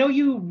 So I know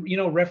you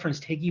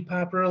referenced Higgy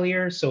Pop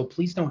earlier, so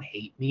please don't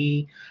hate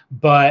me,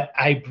 but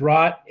I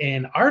brought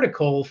an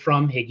article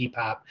from Higgy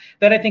Pop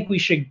that I think we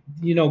should,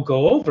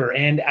 go over.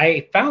 And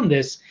I found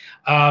this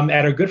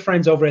at our good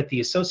friends over at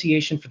the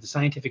Association for the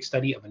Scientific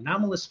Study of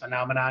Anomalous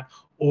Phenomenon,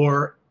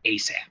 or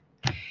ASAP.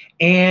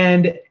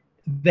 And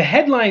the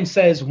headline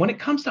says, when it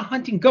comes to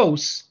hunting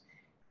ghosts,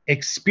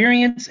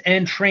 experience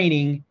and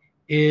training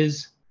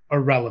is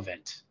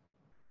irrelevant. ...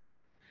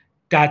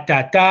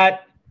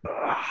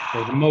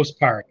 For the most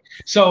part.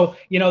 So,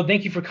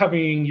 thank you for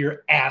covering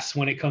your ass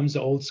when it comes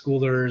to old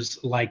schoolers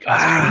like us.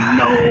 I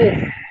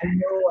know.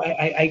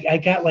 I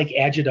got like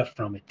agita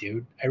from it,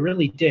 dude. I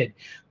really did,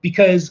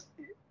 because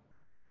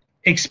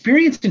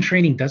experience and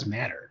training does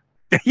matter.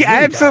 Yeah,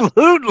 really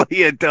absolutely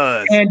does. It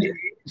does. And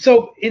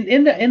so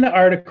in the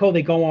article,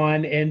 they go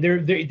on and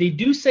they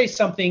do say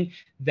something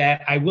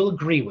that I will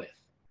agree with.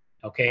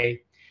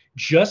 Okay,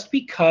 just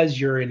because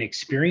you're an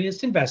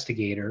experienced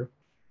investigator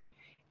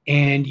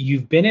and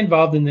you've been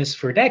involved in this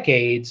for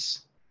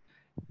decades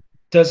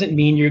doesn't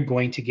mean you're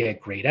going to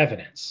get great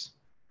evidence.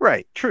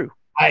 Right. True.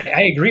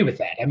 I agree with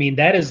that. I mean,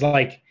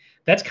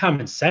 that's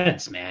common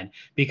sense, man,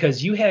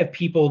 because you have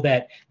people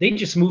that they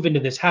just move into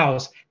this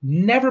house,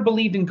 never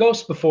believed in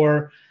ghosts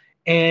before,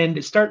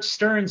 and start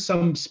stirring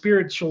some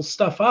spiritual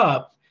stuff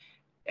up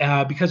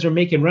because they're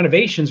making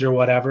renovations or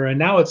whatever. And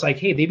now it's like,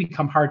 hey, they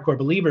become hardcore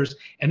believers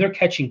and they're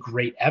catching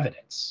great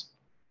evidence.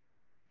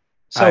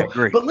 So, I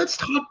agree. But let's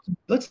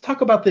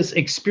talk about this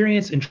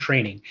experience and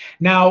training.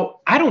 Now,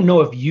 I don't know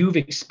if you've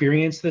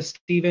experienced this,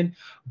 Stephen,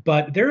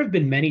 but there have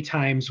been many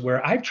times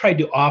where I've tried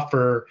to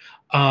offer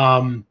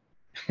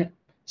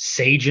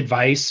sage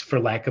advice, for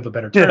lack of a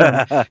better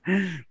term,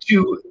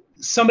 to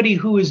somebody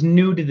who is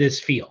new to this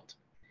field.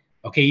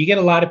 Okay, you get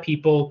a lot of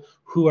people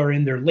who are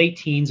in their late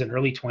teens and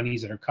early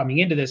 20s that are coming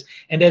into this.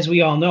 And as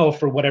we all know,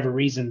 for whatever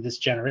reason, this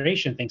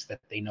generation thinks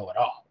that they know it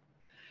all.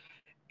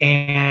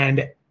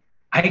 And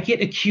I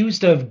get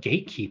accused of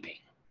gatekeeping.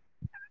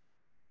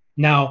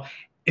 Now,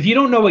 if you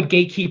don't know what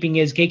gatekeeping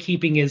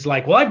is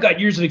like, well, I've got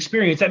years of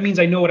experience. That means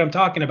I know what I'm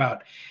talking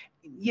about.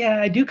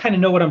 Yeah, I do kind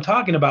of know what I'm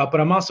talking about, but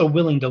I'm also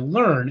willing to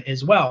learn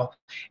as well.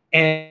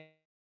 And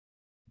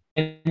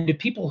the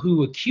people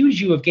who accuse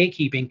you of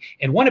gatekeeping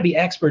and want to be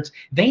experts,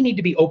 they need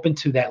to be open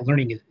to that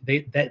learning,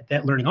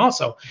 that learning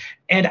also.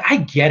 And I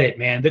get it,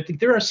 man.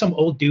 There are some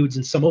old dudes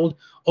and some old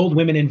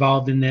women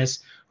involved in this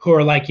who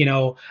are like,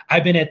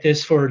 I've been at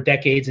this for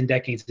decades and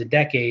decades and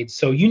decades,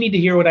 so you need to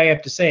hear what I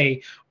have to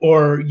say,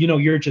 or,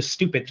 you're just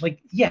stupid. Like,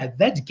 yeah,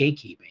 that's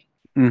gatekeeping.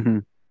 Mm-hmm.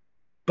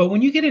 But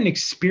when you get an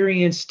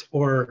experienced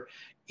or,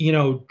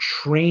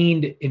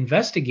 trained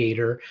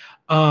investigator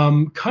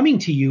coming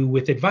to you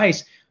with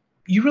advice,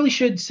 you really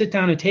should sit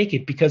down and take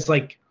it, because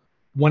like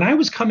when I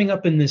was coming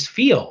up in this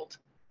field,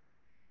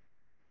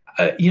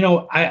 I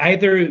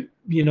either,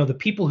 the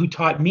people who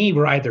taught me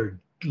were either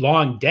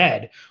long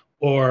dead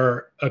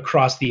or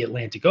across the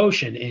Atlantic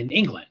Ocean in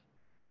England.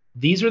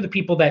 These are the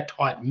people that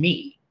taught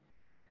me.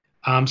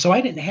 So I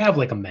didn't have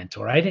like a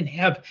mentor. I didn't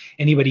have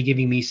anybody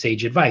giving me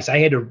sage advice. I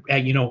had to,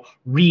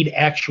 read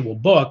actual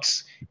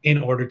books in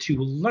order to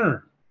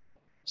learn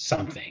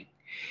something.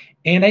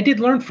 And I did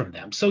learn from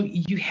them. So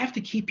you have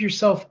to keep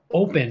yourself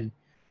open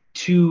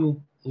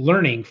to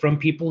learning from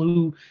people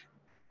who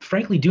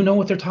frankly do know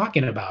what they're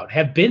talking about,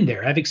 have been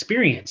there, have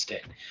experienced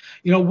it.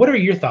 What are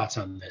your thoughts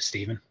on this,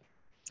 Stephen?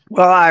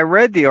 Well, I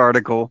read the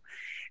article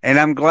and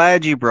I'm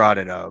glad you brought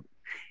it up.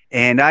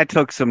 And I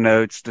took some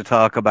notes to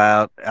talk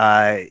about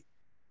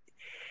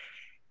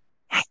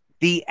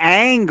the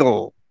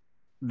angle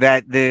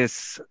that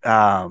this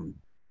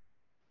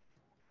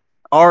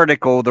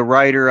article, the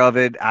writer of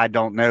it, I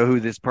don't know who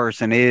this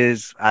person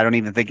is. I don't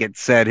even think it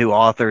said who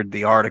authored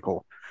the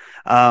article.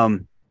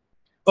 Hang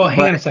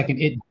on a second.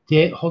 It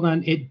did. Hold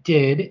on. It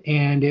did.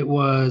 And it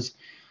was,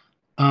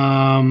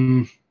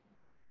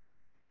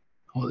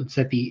 it's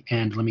at the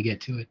end. Let me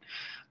get to it.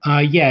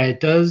 Yeah, it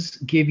does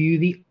give you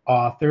the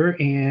author,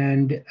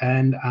 and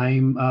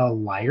I'm a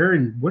liar.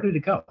 And where did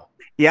it go?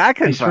 Yeah, I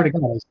couldn't swear to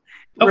God.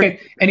 Okay.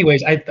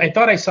 Anyways, I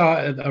thought I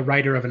saw a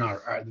writer of an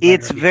art.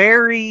 It's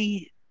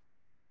very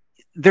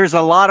there's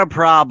a lot of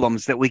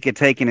problems that we could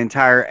take an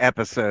entire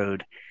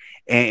episode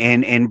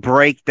and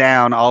break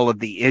down all of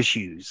the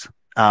issues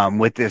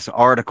with this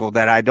article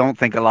that I don't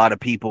think a lot of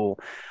people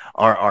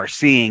are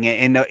seeing.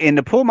 And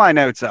to pull my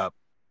notes up,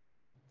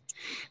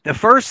 the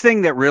first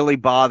thing that really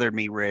bothered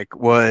me, Rick,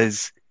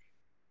 was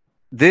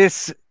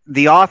this.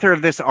 The author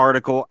of this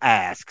article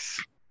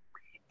asks,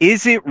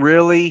 is it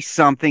really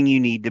something you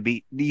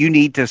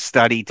need to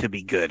study to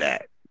be good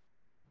at?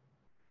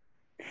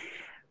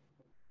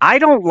 I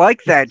don't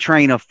like that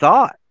train of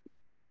thought.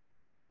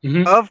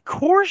 Mm-hmm. Of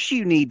course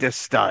you need to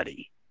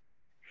study.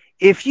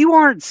 If you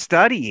aren't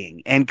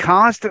studying and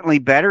constantly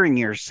bettering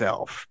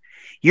yourself,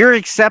 you're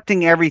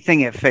accepting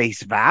everything at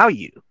face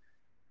value.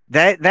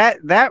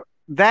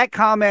 That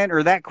comment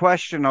or that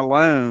question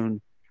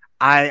alone,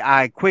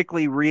 I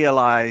quickly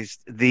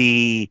realized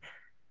the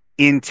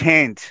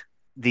intent,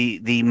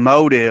 the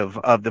motive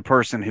of the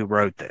person who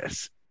wrote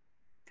this.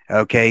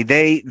 Okay,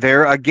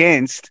 they're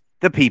against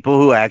the people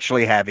who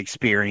actually have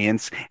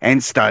experience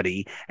and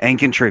study and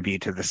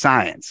contribute to the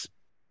science.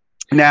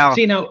 Now,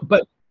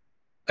 but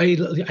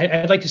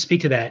I'd like to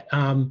speak to that.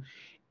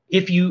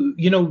 If you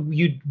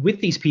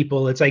with these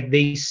people, it's like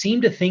they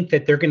seem to think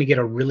that they're going to get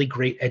a really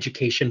great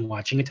education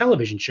watching a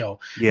television show.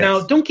 Yes.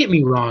 Now, don't get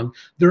me wrong.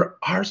 There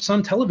are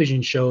some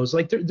television shows,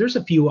 like there's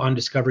a few on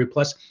Discovery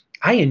Plus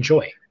I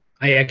enjoy.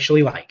 I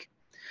actually like.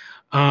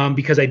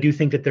 Because I do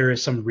think that there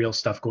is some real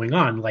stuff going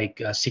on,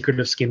 like Secret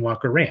of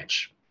Skinwalker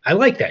Ranch. I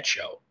like that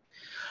show.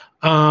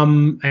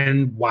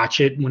 And watch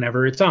it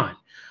whenever it's on.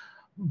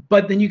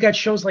 But then you got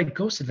shows like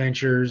Ghost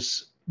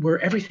Adventures where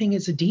everything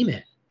is a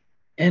demon.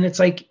 And it's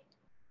like,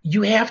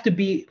 you have to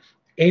be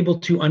able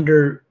to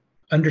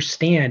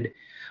understand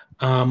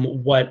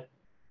what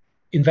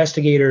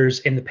investigators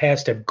in the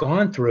past have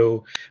gone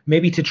through,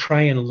 maybe to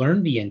try and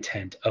learn the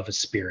intent of a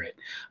spirit.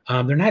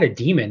 They're not a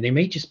demon. They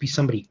may just be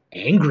somebody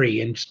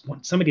angry and just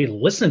want somebody to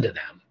listen to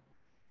them.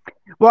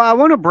 Well, I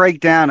want to break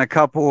down a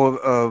couple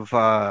of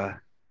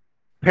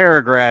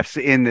paragraphs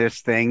in this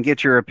thing,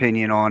 get your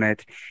opinion on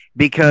it,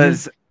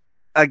 because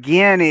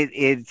again,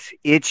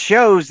 it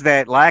shows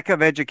that lack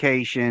of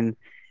education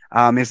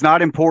is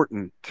not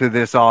important to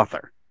this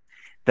author.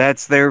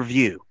 That's their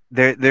view.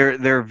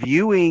 They're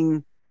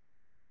viewing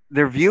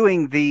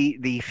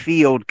the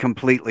field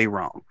completely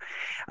wrong.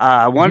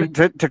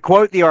 To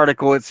quote the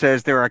article, it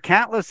says there are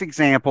countless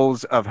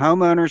examples of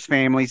homeowners,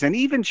 families, and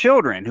even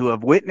children who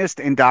have witnessed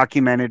and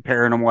documented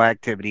paranormal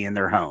activity in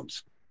their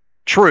homes.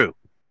 True.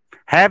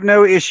 Have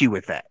no issue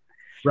with that.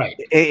 Right.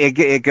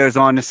 It goes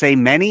on to say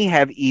many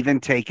have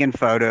even taken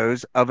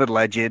photos of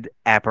alleged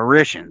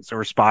apparitions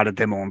or spotted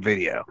them on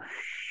video.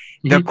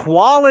 The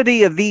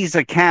quality of these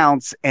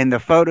accounts and the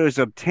photos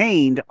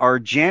obtained are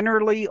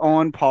generally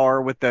on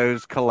par with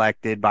those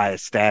collected by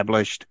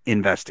established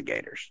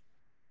investigators.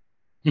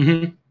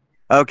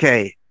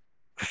 Okay.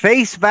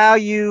 Face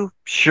value,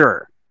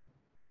 sure.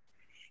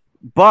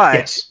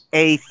 But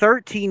a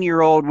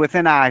 13-year-old with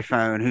an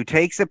iPhone who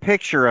takes a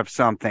picture of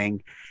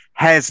something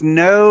has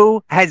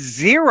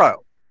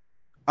zero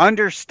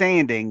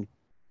understanding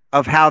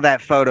of how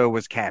that photo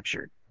was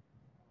captured.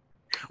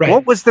 Right.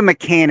 What was the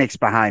mechanics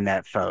behind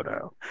that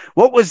photo?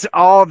 What was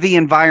all the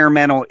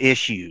environmental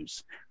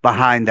issues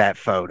behind that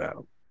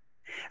photo?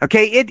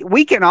 Okay,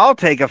 we can all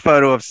take a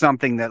photo of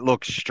something that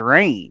looks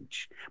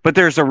strange, but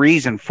there's a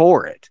reason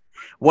for it.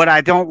 What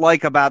I don't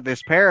like about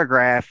this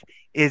paragraph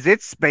is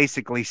it's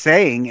basically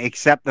saying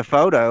accept the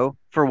photo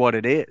for what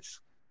it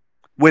is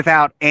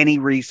without any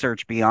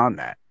research beyond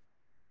that.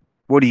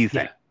 What do you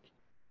think? Yeah.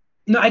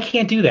 No, I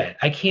can't do that.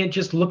 I can't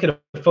just look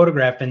at a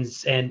photograph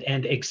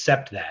and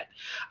accept that.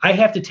 I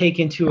have to take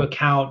into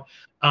account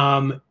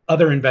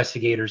other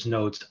investigators'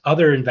 notes,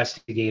 other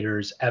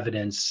investigators'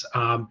 evidence,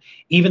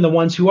 even the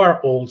ones who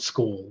are old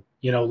school,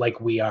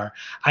 like we are.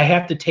 I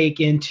have to take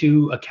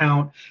into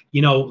account,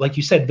 like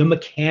you said, the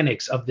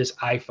mechanics of this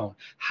iPhone.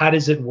 How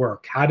does it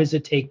work? How does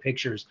it take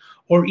pictures?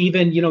 Or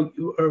even,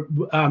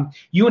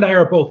 you and I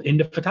are both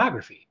into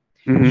photography.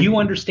 You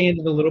understand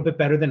it a little bit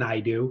better than I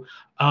do.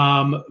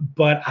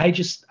 But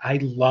I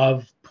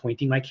love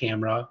pointing my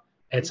camera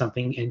at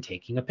something and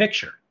taking a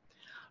picture.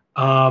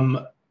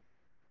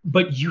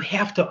 But you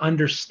have to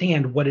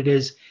understand what it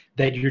is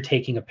that you're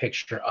taking a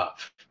picture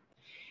of.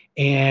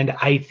 And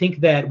I think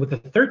that with a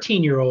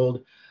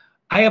 13-year-old,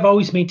 I have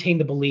always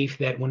maintained the belief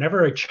that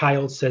whenever a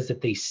child says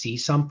that they see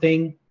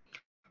something,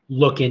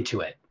 look into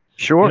it.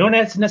 Sure. You don't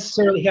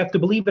necessarily have to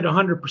believe it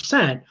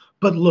 100%,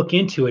 but look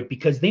into it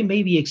because they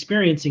may be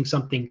experiencing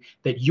something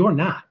that you're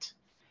not.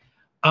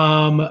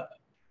 But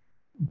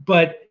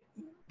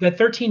that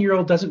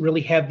 13-year-old doesn't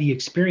really have the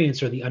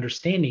experience or the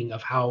understanding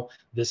of how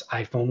this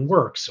iPhone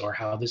works or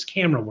how this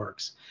camera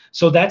works.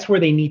 So that's where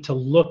they need to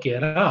look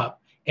it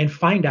up and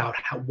find out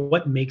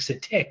what makes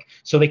it tick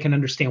so they can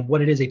understand what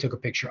it is they took a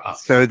picture of.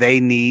 So they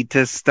need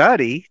to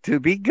study to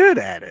be good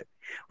at it,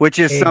 which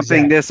is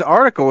something this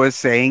article is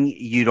saying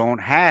you don't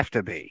have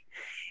to be.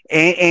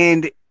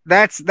 And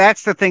that's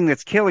the thing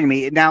that's killing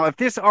me. Now, if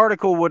this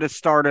article would have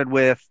started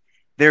with,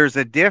 there's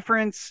a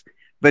difference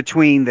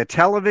between the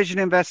television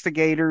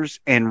investigators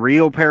and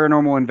real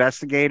paranormal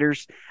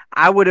investigators,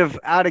 I'd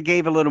have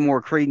gave a little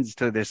more credence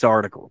to this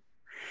article.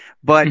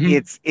 But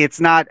it's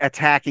not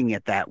attacking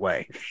it that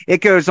way.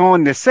 It goes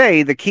on to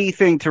say the key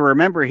thing to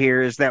remember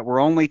here is that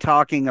we're only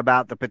talking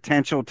about the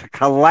potential to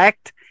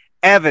collect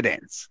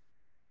evidence.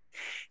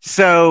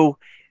 So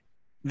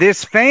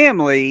this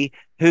family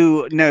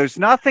who knows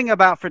nothing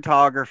about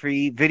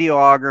photography,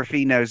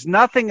 videography, knows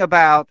nothing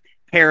about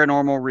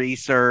paranormal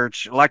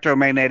research,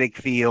 electromagnetic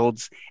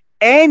fields,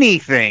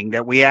 anything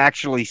that we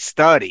actually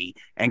study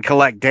and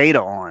collect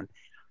data on,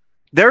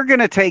 they're going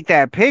to take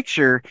that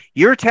picture.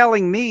 You're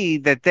telling me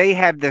that they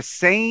have the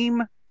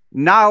same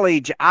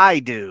knowledge I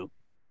do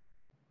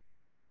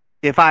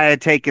if I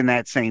had taken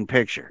that same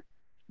picture.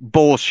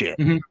 Bullshit.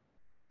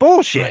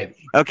 Bullshit. Right.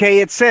 Okay,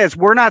 it says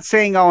we're not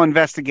saying all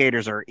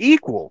investigators are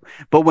equal,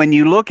 but when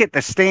you look at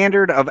the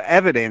standard of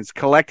evidence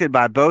collected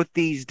by both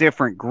these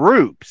different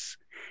groups,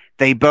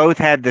 they both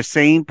had the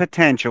same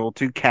potential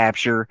to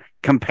capture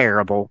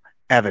comparable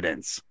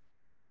evidence.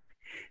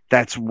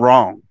 That's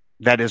wrong.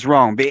 That is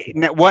wrong.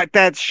 What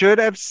that should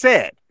have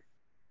said,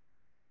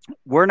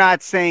 we're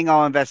not saying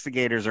all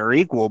investigators are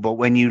equal, but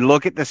when you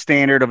look at the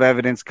standard of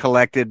evidence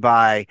collected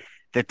by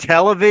the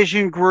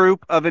television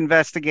group of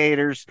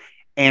investigators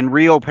and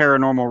real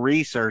paranormal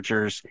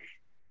researchers,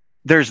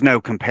 there's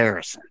no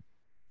comparison.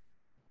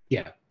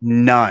 Yeah.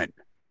 None.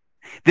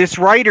 This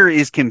writer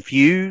is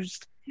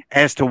confused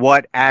as to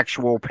what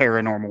actual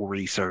paranormal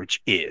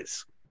research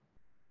is.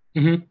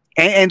 And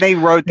they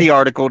wrote the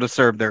article to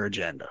serve their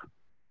agenda.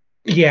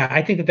 Yeah,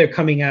 I think that they're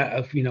coming out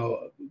of,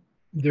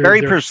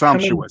 they're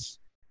presumptuous.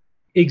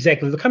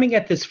 Exactly. They're coming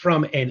at this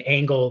from an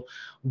angle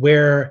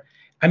where,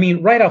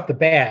 right off the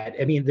bat,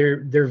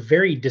 they're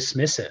very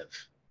dismissive.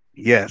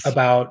 Yes.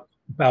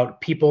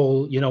 About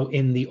people,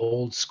 in the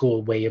old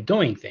school way of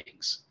doing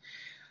things.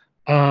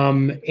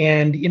 And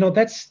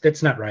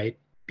that's not right,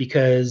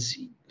 because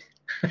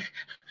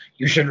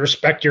you should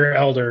respect your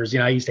elders.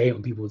 I used to hate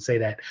when people would say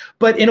that,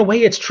 but in a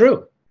way it's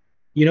true.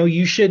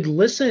 You should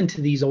listen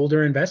to these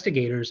older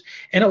investigators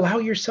and allow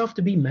yourself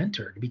to be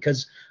mentored,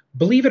 because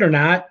believe it or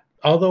not,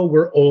 although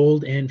we're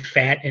old and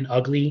fat and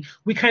ugly,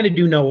 we kind of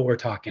do know what we're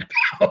talking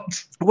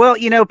about. Well,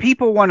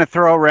 people want to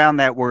throw around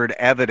that word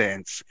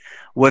evidence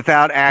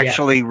without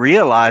actually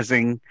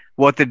realizing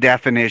what the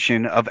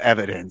definition of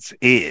evidence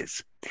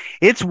is.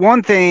 It's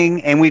one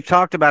thing, and we've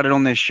talked about it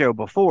on this show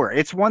before,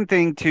 it's one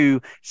thing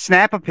to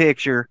snap a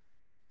picture,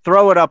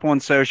 throw it up on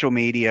social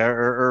media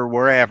or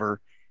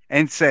wherever,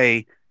 and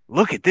say,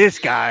 look at this,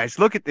 guys.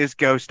 Look at this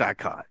ghost I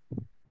caught.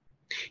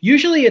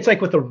 Usually it's like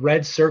with a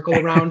red circle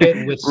around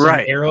it with some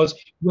arrows,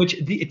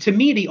 which to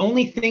me, the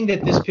only thing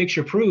that this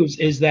picture proves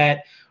is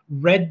that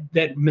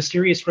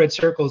mysterious red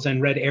circles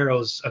and red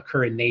arrows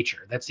occur in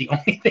nature. That's the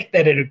only thing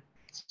that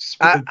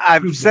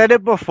I've said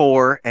it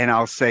before, and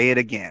I'll say it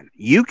again.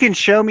 You can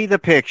show me the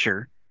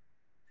picture.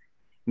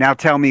 Now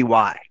tell me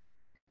why.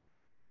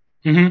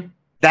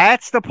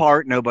 That's the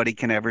part nobody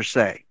can ever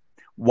say.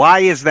 Why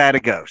is that a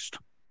ghost?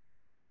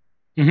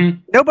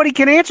 Nobody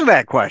can answer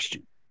that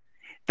question.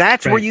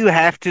 That's where you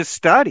have to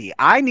study.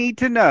 I need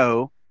to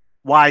know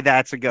why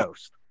that's a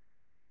ghost.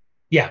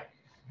 Yeah.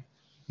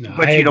 No,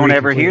 but you don't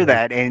ever hear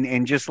that.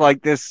 And just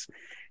like this,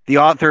 the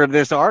author of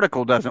this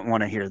article doesn't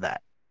want to hear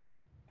that.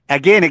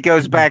 Again, it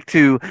goes back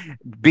to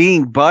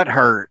being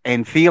butthurt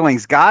and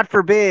feelings. God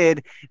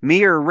forbid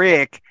me or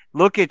Rick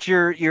look at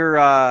your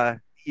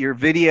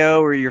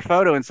video or your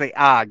photo and say,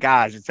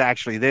 guys, it's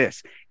actually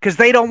this. Because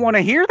they don't want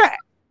to hear that.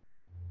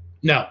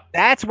 No.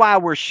 That's why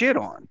we're shit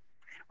on.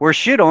 We're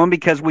shit on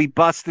because we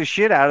bust the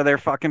shit out of their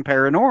fucking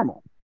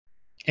paranormal.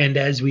 And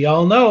as we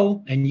all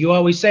know, and you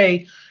always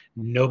say,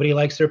 nobody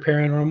likes their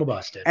paranormal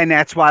busted. And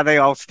that's why they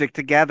all stick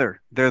together.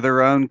 They're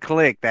their own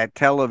clique, that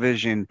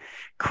television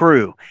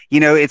crew.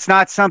 It's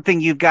not something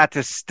you've got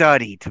to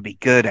study to be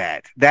good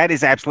at. That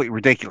is absolutely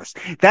ridiculous.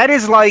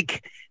 That's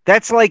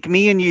like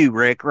me and you,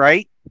 Rick,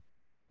 right?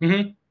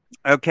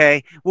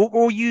 Okay.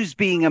 We'll use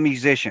being a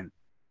musician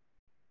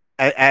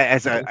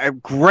as a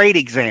great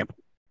example.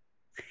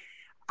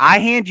 I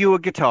hand you a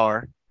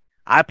guitar.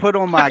 I put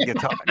on my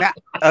guitar.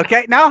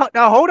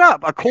 Now, hold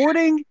up.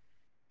 According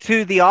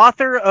to the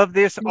author of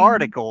this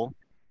article,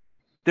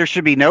 there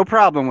should be no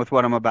problem with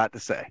what I'm about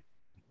to say.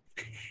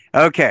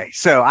 Okay,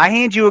 so I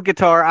hand you a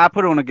guitar. I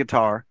put on a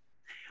guitar.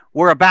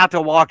 We're about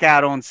to walk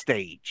out on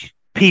stage.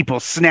 People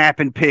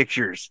snapping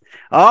pictures.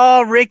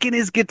 Oh, Rick and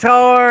his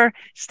guitar.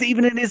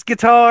 Steven and his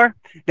guitar.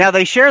 Now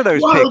they share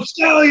those pictures.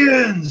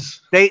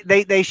 Stallions!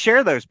 They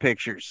share those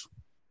pictures.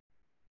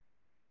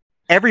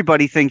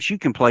 Everybody thinks you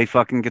can play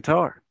fucking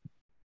guitar.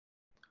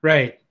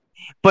 Right.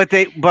 But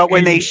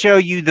when they show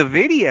you the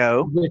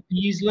video with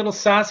these little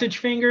sausage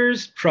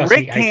fingers, trust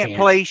Rick me, can't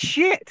play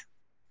shit.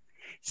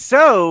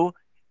 So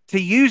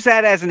to use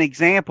that as an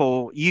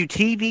example, you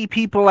TV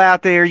people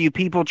out there, you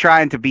people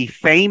trying to be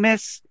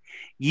famous,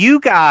 you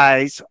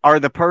guys are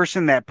the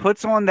person that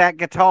puts on that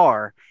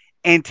guitar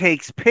and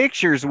takes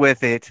pictures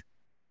with it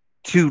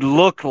to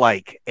look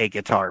like a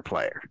guitar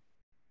player.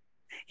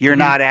 You're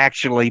not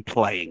actually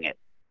playing it.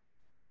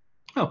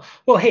 Oh,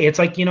 well, hey, it's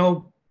like, you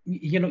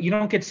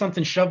don't get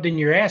something shoved in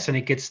your ass and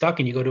it gets stuck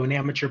and you go to an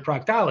amateur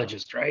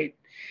proctologist, right?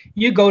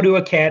 You go to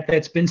a cat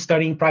that's been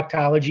studying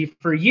proctology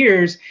for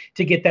years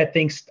to get that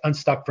thing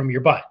unstuck from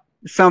your butt.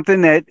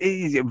 Something that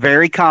is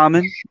very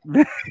common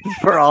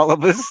for all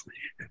of us.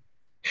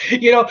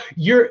 You know,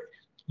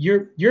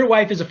 your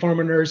wife is a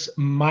former nurse,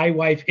 my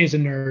wife is a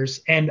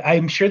nurse, and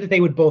I'm sure that they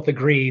would both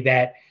agree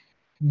that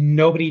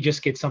nobody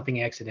just gets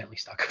something accidentally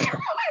stuck up their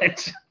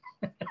butt.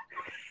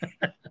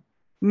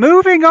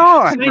 Moving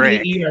on, Sign to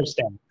Rick. the ER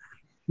staff.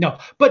 No,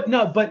 but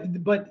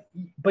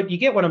you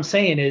get what I'm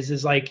saying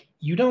is like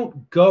you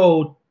don't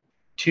go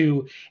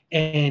to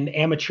an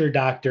amateur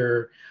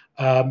doctor.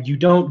 You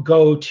don't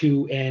go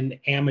to an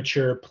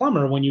amateur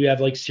plumber when you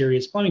have like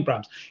serious plumbing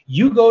problems.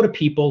 You go to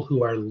people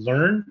who are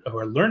learned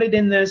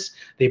in this.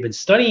 They've been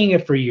studying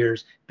it for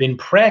years, been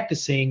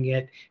practicing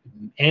it,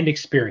 and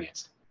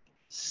experienced.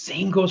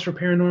 Same goes for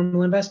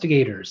paranormal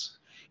investigators.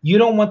 You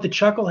don't want the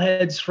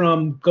chuckleheads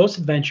from Ghost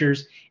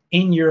Adventures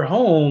in your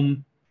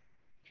home.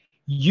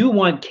 You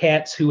want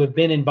cats who have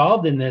been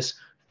involved in this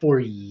for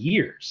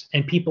years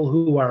and people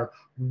who are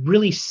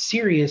really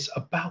serious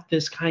about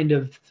this kind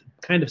of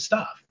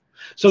stuff.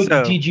 So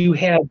So, did you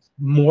have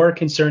more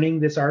concerning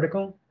this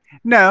article?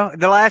 no,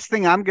 the last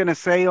thing I'm going to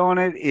say on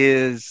it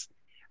is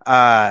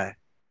uh,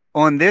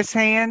 on this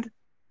hand,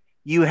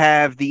 you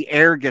have the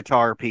air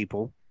guitar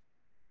people.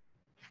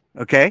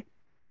 Okay.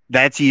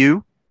 That's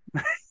you.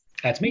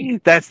 That's me.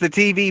 That's the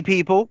TV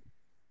people.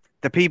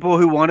 The people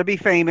who want to be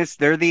famous,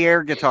 they're the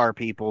air guitar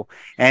people.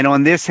 And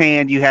on this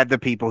hand, you have the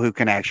people who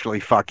can actually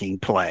fucking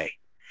play.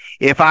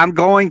 If I'm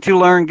going to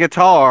learn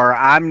guitar,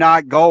 I'm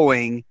not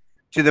going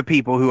to the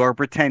people who are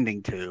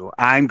pretending to.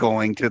 I'm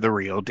going to the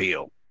real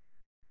deal.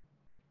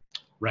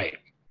 Right.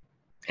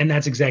 And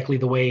that's exactly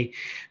the way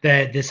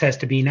that this has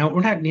to be. Now,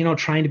 we're not,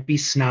 trying to be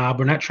snob.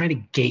 We're not trying to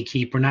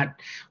gatekeep. We're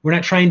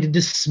not trying to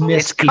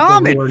dismiss It's people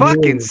common who are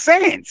fucking new.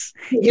 sense.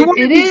 You It, want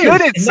to it be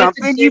good is. at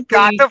something, you've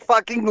got to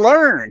fucking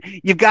learn.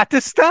 You've got to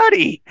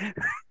study.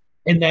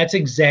 And that's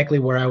exactly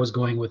where I was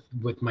going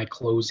with my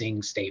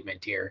closing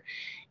statement here.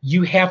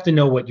 You have to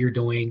know what you're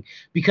doing,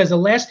 because the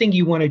last thing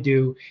you want to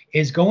do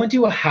is go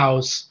into a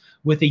house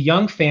with a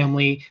young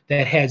family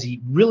that has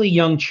really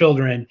young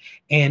children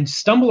and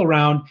stumble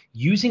around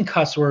using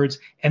cuss words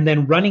and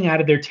then running out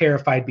of there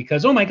terrified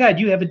because, oh my God,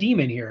 you have a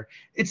demon here.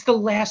 It's the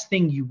last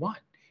thing you want.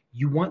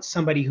 You want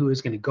somebody who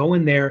is going to go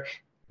in there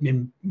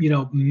and,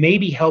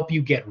 maybe help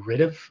you get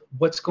rid of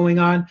what's going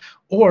on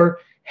or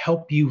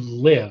help you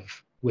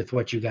live with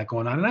what you got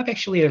going on. And I've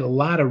actually had a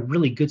lot of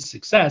really good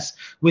success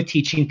with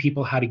teaching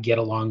people how to get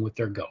along with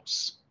their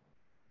ghosts.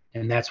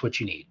 And that's what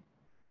you need.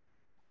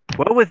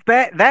 Well, with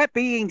that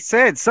being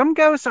said, some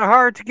ghosts are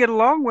hard to get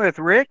along with,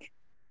 Rick.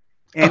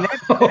 And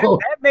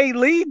that may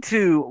lead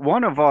to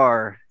one of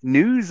our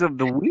news of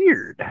the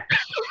weird.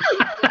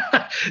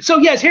 So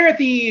yes, here at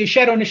the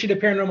Shadow Initiative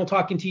Paranormal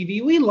Talking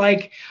TV, we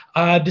like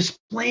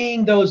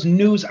displaying those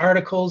news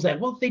articles that,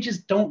 well, they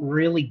just don't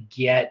really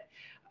get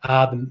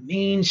the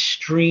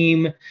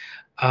mainstream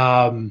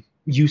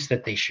use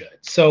that they should.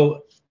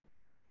 So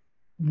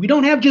we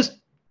don't have just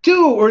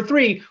 2 or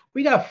 3,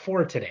 we got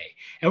 4 today.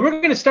 And we're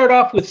going to start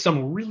off with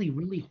some really,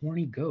 really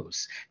horny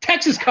ghosts.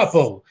 Texas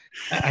couple.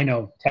 I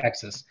know,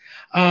 Texas.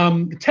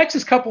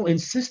 Texas couple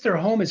insists their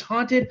home is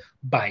haunted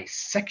by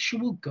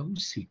sexual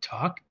ghosts who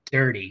talk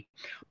dirty.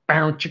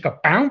 Bow,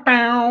 chicka, bow,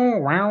 bow,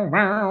 wow,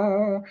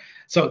 wow.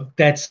 So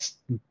that's,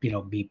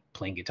 me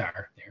playing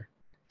guitar there.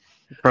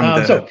 From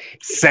the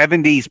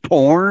 70s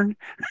porn?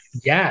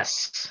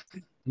 Yes.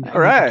 All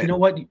right. You know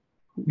what? Yeah.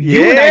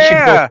 You and I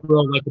should both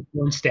grow like a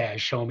porn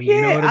stash, homie. Yeah,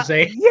 you know what I'm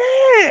saying?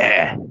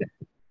 Yeah.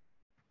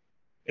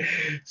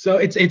 So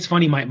it's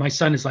funny. My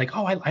son is like,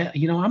 oh, I'm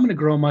gonna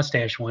grow a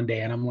mustache one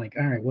day, and I'm like,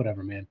 all right,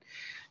 whatever, man.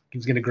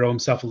 He's gonna grow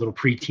himself a little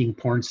preteen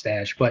porn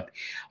stash. But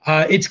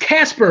it's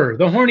Casper,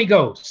 the horny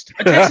ghost.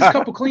 A Texas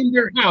couple claimed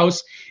their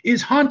house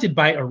is haunted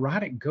by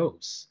erotic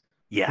ghosts.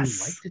 Yes.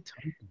 Who like to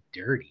talk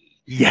dirty.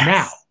 Yes.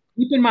 Now,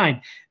 keep in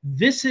mind,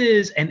 this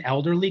is an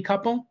elderly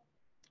couple.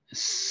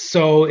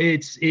 So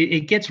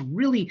it gets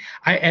really,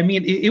 I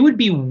mean, it would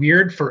be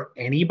weird for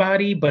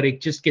anybody, but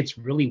it just gets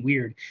really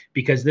weird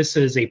because this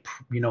is an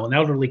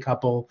elderly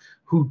couple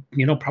who,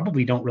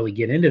 probably don't really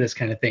get into this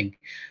kind of thing.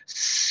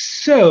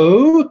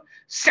 So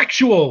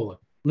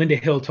sexual, Linda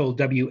Hill told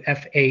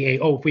WFAA.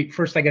 Oh, wait,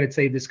 first I got to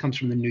say this comes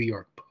from the New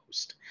York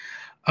Post.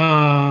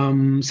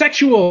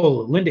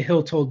 Sexual, Linda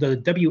Hill told the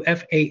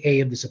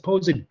WFAA of the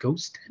supposed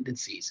ghost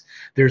tendencies.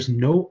 There's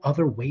no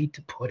other way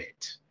to put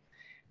it.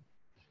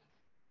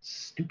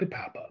 Stupid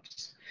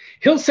pop-ups.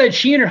 Hill said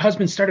she and her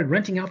husband started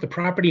renting out the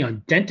property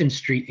on Denton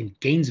Street in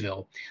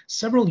Gainesville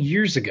several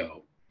years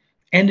ago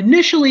and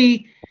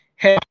initially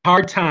had a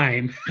hard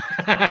time.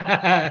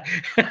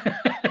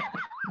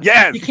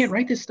 Yes. You can't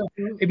write this stuff.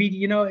 I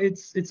mean,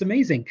 it's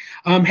amazing.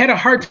 Had a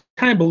hard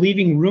time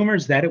believing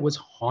rumors that it was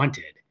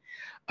haunted.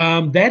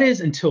 That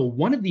is until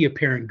one of the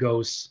apparent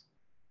ghosts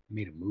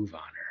made a move on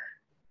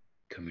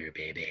her. Come here,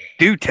 baby.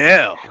 Do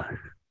tell.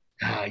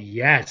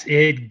 Yes,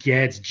 it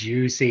gets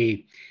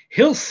juicy.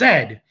 Hill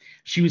said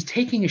She was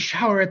taking a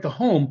shower at the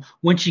home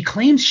when she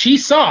claims she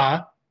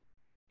saw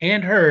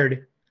and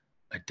heard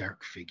a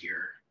dark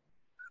figure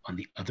on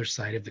the other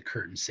side of the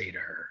curtain say to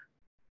her,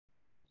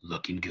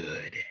 "Looking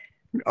good."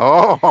 She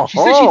said she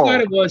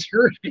thought Oh, it was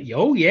her.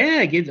 Oh,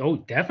 yeah. Oh,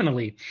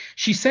 definitely.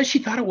 She says she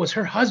thought it was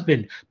her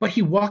husband, but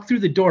he walked through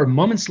the door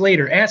moments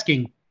later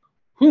asking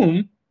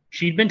whom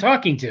she'd been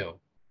talking to.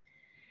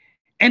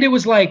 And it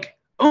was like,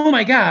 oh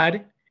my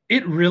God,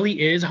 it really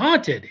is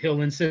haunted,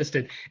 Hill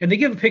insisted. And they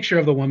give a picture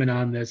of the woman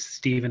on this,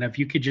 Stephen. If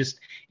you could just,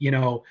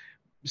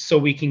 so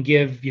we can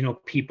give,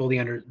 people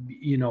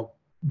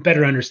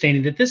better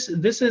understanding that this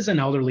is an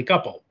elderly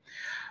couple.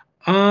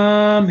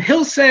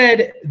 Hill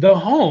said the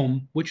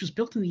home, which was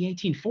built in the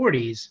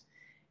 1840s,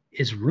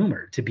 is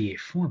rumored to be a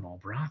formal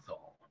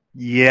brothel.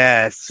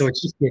 yes. So it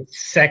just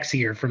gets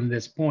sexier from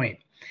this point,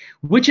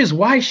 which is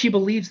why she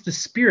believes the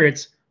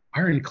spirits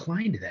are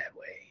inclined that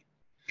way.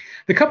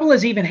 The couple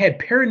has even had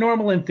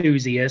paranormal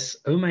enthusiasts,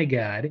 oh my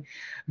God,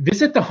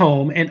 visit the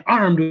home and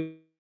armed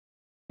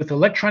with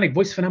electronic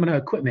voice phenomena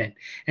equipment.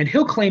 And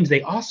Hill claims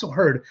they also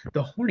heard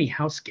the horny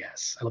house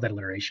guests. I love that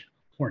alliteration,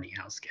 horny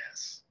house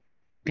guests,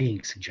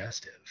 being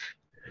suggestive.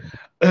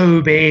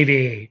 Oh,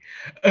 baby.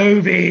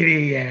 Oh,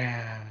 baby,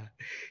 yeah.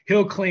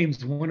 Hill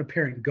claims one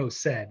apparent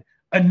ghost said.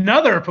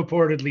 Another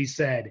purportedly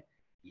said,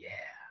 yeah,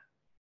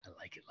 I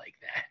like it like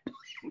that.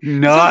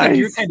 Nice. Sounds like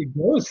your kind of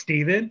ghost,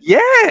 Stephen.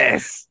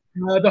 Yes.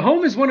 The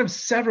home is one of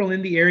several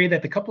in the area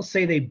that the couple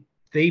say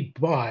they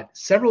bought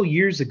several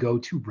years ago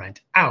to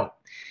rent out.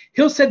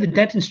 Hill said the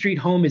Denton Street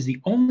home is the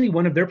only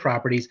one of their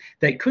properties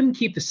that couldn't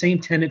keep the same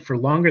tenant for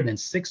longer than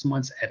 6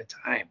 months at a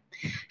time.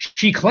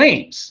 She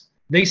claims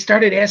they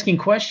started asking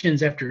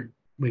questions after,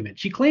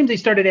 She claims they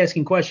started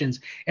asking questions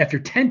after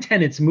 10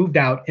 tenants moved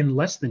out in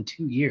less than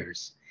 2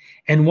 years.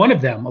 And one of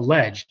them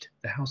alleged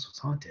the house was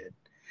haunted.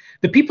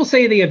 The people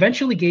say they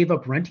eventually gave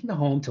up renting the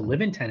home to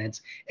live in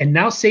tenants and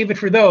now save it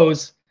for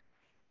those.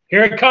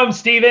 Here it comes,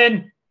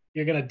 Stephen.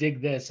 You're going to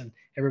dig this, and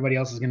everybody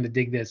else is going to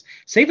dig this.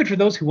 Save it for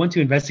those who want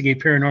to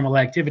investigate paranormal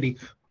activity.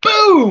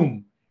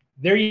 Boom!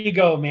 There you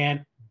go,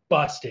 man.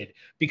 Busted.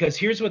 Because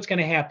here's what's going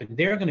to happen.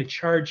 They're going to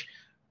charge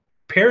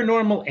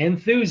paranormal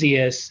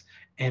enthusiasts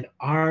an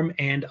arm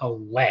and a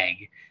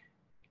leg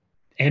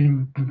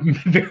and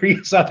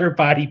various other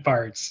body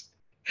parts.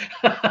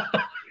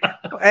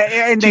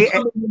 And they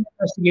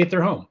investigate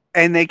their home.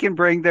 And they can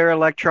bring their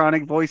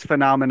electronic voice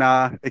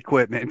phenomena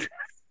equipment.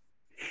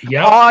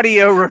 Yep.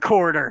 Audio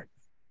recorder.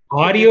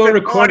 Audio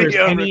recorders.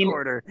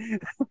 Recorder.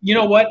 You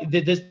know what?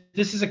 This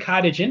is a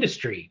cottage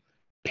industry.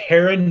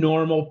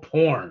 Paranormal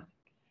porn.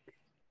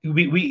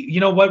 We you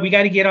know what? We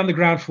got to get on the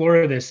ground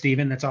floor of this,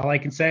 Stephen. That's all I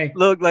can say.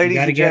 Look, ladies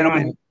and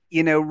gentlemen,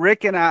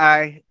 Rick and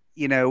I,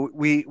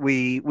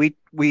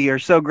 we are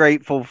so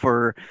grateful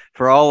for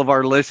all of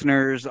our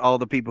listeners, all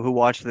the people who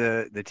watch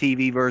the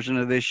TV version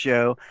of this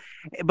show.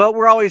 But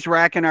we're always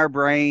racking our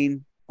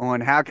brain on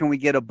how can we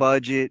get a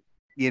budget,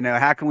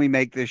 how can we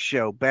make this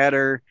show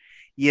better?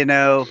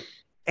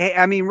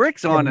 I mean,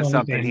 Rick's on to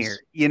something here,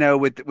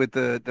 with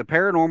the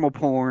paranormal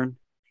porn.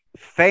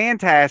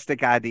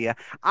 Fantastic idea.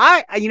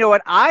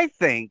 I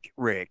think,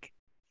 Rick,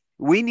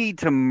 we need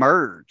to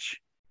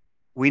merge.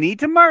 We need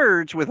to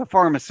merge with a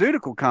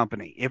pharmaceutical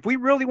company if we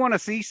really want to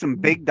see some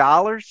big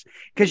dollars.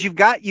 Because you've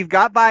got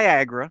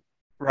Viagra,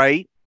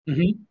 right?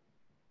 Mm-hmm.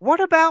 What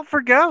about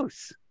for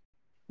ghosts?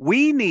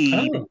 We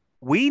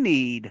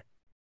need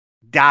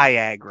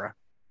Diagra.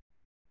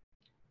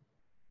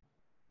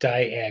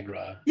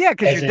 Diagra. Yeah,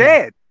 because you're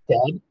dead.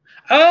 Dead?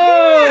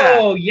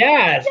 Oh,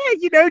 yeah. Yes.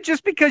 Yeah,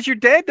 just because you're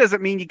dead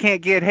doesn't mean you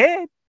can't get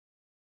head.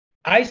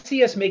 I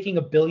see us making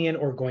 $1 billion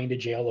or going to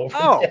jail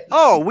over this.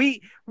 Oh,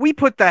 we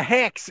put the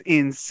hex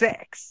in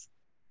sex.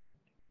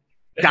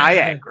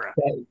 Diagra.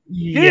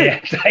 Yeah,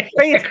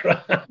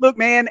 Diagra. Look,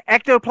 man,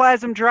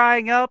 ectoplasm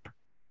drying up,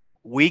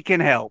 we can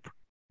help.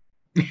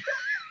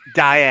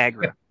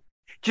 Diagra.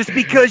 Just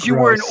because you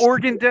were an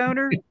organ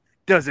donor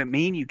doesn't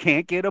mean you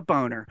can't get a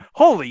boner.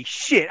 Holy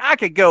shit, I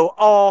could go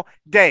all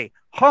day.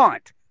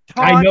 Taunt,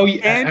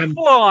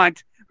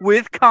 flaunt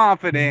with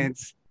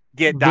confidence.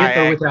 Get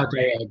Diagra. With or without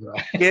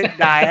Diagra. Get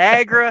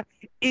Diagra.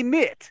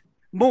 Emit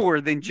more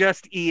than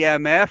just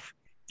EMF.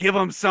 Give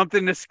them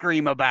something to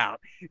scream about.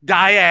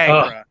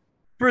 Diagra.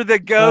 For the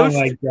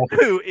ghost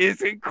who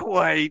isn't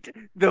quite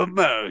the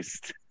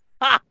most.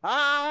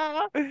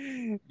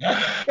 Fantastic.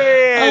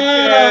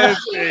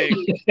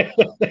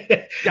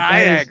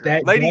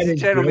 Diagra. Ladies and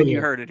gentlemen, brilliant.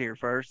 You heard it here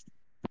first.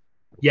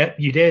 Yep,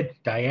 you did.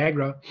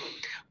 Diagra.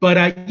 But,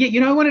 I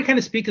want to kind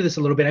of speak to this a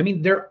little bit. I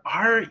mean, there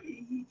are,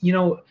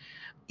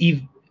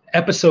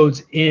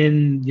 episodes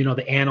in,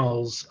 the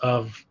annals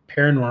of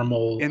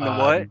paranormal. In the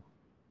what?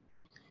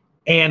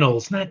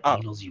 Annals, not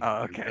annals.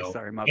 Okay,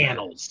 sorry, my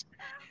annals.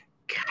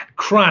 God,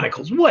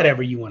 chronicles,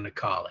 whatever you want to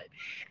call it.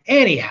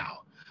 Anyhow,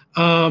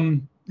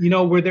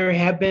 where there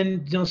have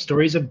been,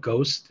 stories of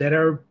ghosts that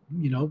are,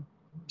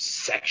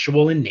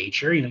 sexual in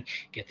nature. You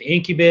get the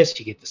incubus,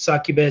 you get the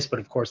succubus, but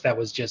of course that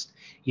was just,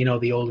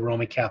 the old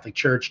Roman Catholic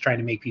Church trying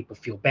to make people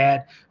feel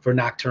bad for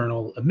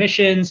nocturnal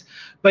emissions.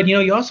 But,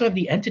 you also have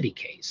the entity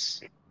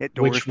case. At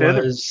Doris which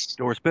Dither. was,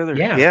 Doris Bither.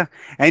 yeah, Yeah.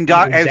 And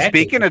exactly.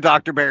 speaking of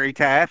Dr. Barry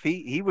Taff,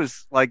 he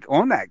was like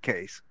on that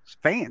case. It's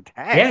Yeah,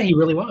 fantastic. he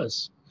really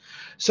was.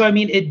 So, I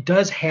mean, it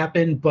does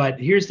happen, but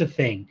here's the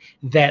thing,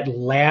 that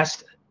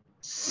last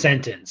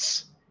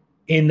sentence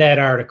in that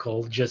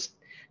article just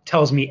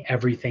tells me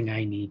everything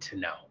I need to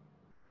know.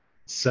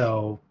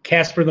 So,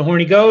 Casper the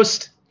Horny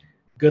Ghost,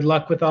 good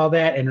luck with all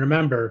that. And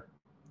remember,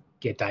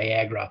 get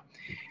Viagra.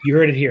 You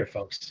heard it here,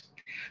 folks.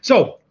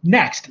 So,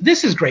 next,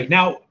 this is great.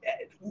 Now,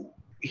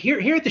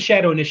 here at the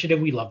Shadow Initiative,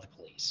 we love the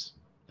police.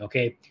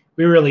 Okay,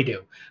 we really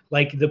do.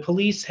 Like, the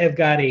police have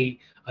got a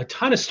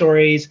ton of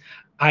stories,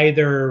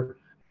 either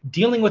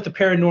dealing with the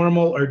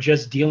paranormal or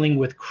just dealing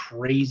with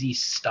crazy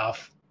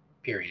stuff.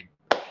 Period.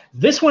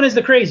 This one is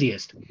the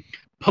craziest.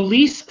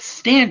 Police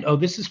stand. Oh,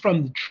 this is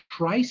from the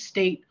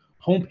Tri-State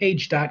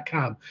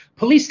homepage.com.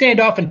 Police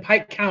standoff in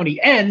Pike County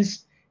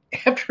ends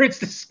after it's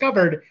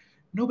discovered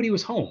nobody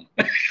was home.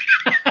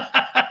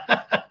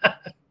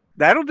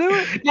 That'll do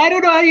it. I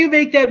don't know how you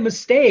make that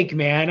mistake,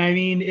 man. I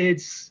mean,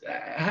 it's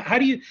how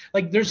do you,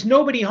 like, there's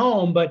nobody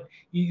home, but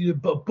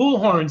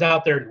bullhorns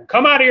out there,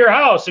 come out of your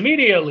house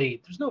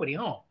immediately. There's nobody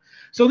home.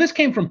 So this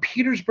came from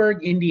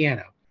Petersburg,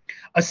 Indiana.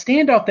 A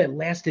standoff that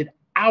lasted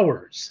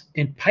hours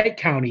in Pike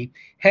County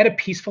had a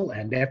peaceful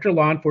end after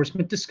law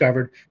enforcement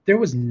discovered there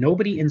was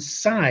nobody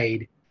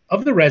inside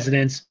of the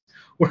residence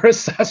where a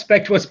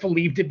suspect was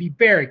believed to be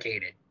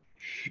barricaded.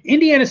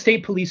 Indiana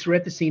State Police were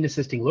at the scene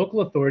assisting local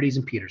authorities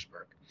in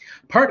Petersburg.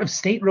 Part of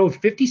State Road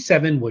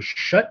 57 was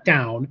shut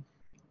down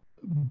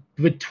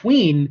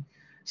between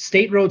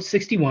State Road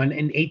 61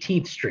 and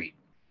 18th Street.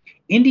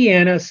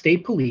 Indiana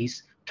State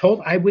Police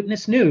told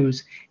Eyewitness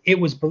News it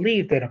was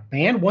believed that a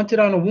man wanted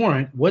on a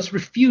warrant was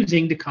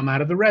refusing to come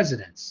out of the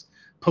residence.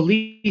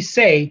 Police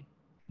say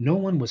no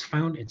one was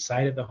found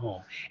inside of the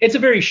home. It's a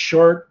very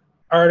short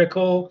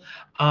article,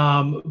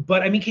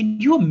 but I mean, can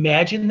you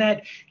imagine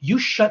that? You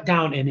shut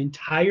down an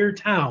entire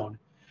town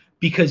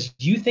because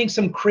you think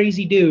some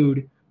crazy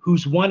dude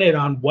who's wanted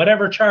on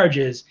whatever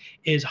charges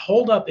is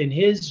holed up in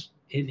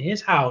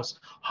his house,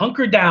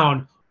 hunkered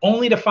down,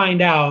 only to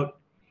find out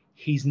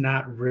he's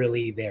not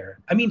really there.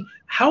 I mean,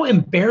 how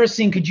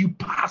embarrassing could you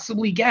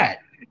possibly get?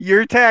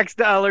 Your tax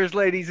dollars,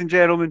 ladies and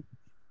gentlemen.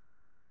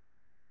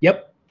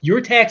 Yep.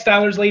 Your tax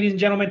dollars, ladies and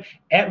gentlemen,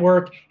 at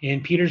work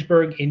in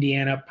Petersburg,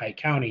 Indiana, Pike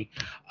County.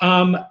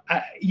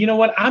 You know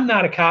what? I'm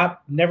not a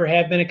cop. Never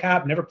have been a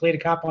cop. Never played a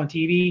cop on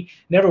TV.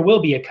 Never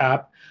will be a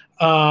cop.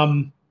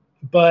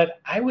 But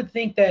I would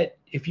think that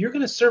if you're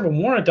going to serve a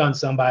warrant on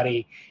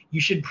somebody,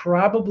 you should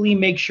probably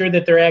make sure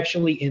that they're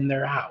actually in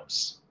their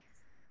house.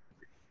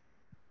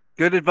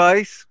 Good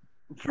advice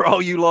for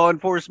all you law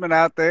enforcement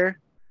out there.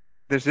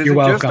 This isn't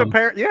just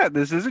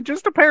this isn't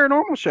just a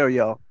paranormal show,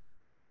 y'all.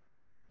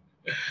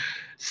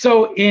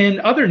 So in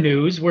other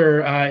news,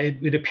 where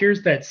it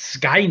appears that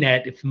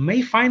Skynet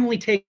may finally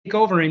take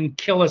over and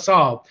kill us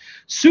all,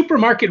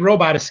 supermarket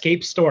robot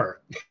escapes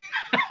store.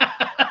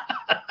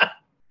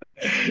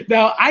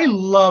 Now, I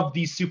love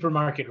these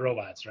supermarket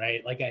robots,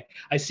 right? Like,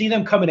 I see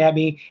them coming at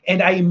me, and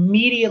I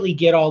immediately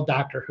get all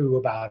Doctor Who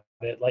about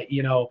it. Like,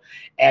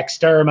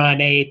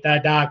 exterminate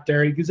the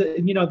doctor. Because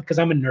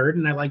I'm a nerd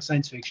and I like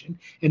science fiction,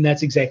 and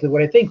that's exactly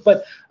what I think.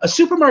 But a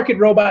supermarket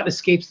robot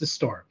escapes the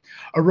store.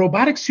 A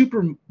robotic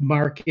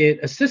supermarket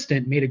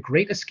assistant made a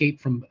great escape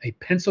from a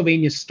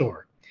Pennsylvania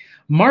store.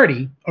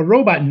 Marty, a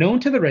robot known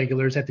to the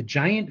regulars at the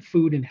Giant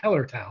Food in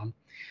Hellertown,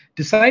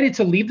 decided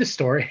to leave the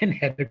store and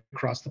head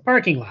across the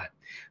parking lot.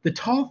 The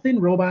tall, thin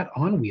robot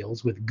on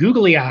wheels with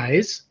googly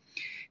eyes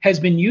has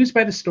been used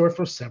by the store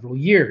for several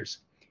years.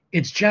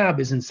 Its job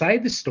is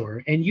inside the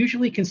store and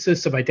usually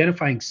consists of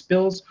identifying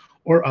spills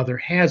or other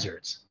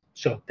hazards.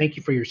 So thank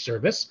you for your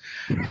service.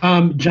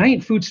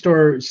 Giant Food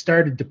Store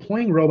started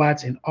deploying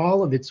robots in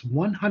all of its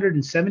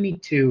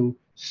 172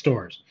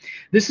 stores.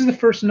 This is the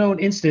first known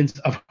instance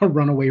of a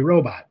runaway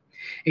robot.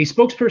 A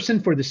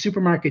spokesperson for the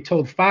supermarket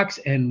told Fox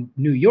and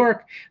New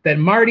York that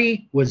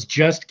Marty was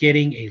just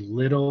getting a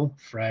little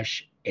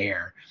fresh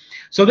air.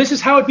 So this is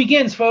how it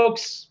begins,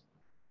 folks.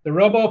 The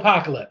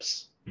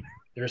robo-apocalypse.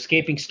 They're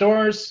escaping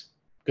stores,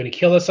 going to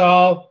kill us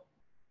all,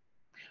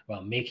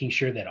 while making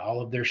sure that all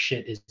of their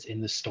shit is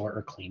in the store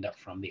or cleaned up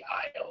from the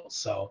aisles.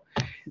 So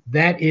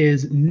that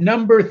is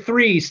number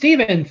 3.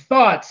 Steven,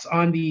 thoughts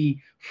on the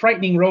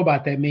frightening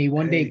robot that may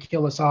one day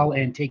kill us all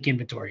and take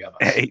inventory of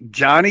us? Hey,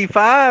 Johnny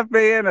 5,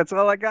 man. That's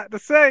all I got to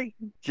say.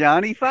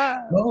 Johnny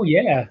 5. Oh,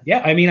 yeah.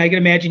 Yeah. I mean, I can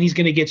imagine he's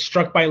going to get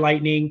struck by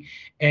lightning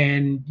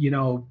and,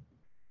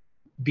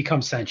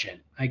 become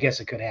sentient. I guess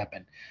it could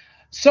happen.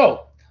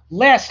 So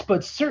last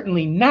but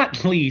certainly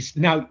not least,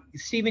 now,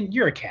 Steven,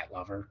 you're a cat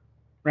lover,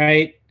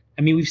 right?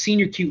 I mean, we've seen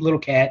your cute little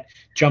cat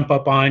jump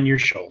up on your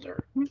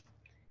shoulder.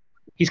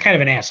 He's kind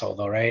of an asshole,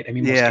 though, right? I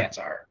mean, most cats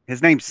are.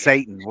 His name's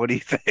Satan. What do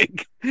you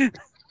think?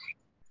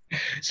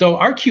 So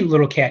our cute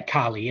little cat,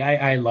 Kali,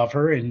 I love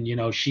her.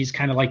 And, she's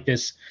kind of like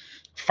this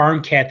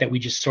farm cat that we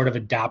just sort of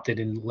adopted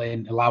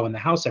and allow in the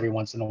house every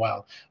once in a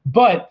while.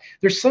 But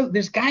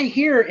this guy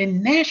here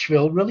in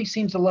Nashville really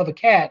seems to love a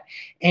cat,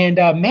 and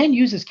man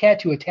uses cat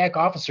to attack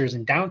officers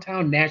in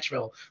downtown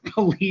Nashville,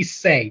 police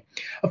say.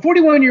 A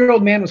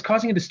 41-year-old man was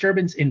causing a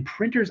disturbance in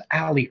Printers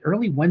Alley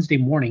early Wednesday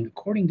morning,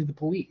 according to the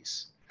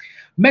police.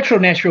 Metro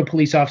Nashville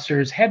police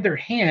officers had their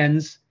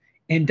hands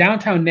in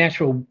downtown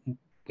Nashville.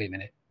 Wait a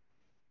minute.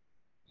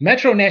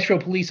 Metro Nashville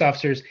police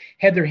officers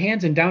had their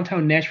hands in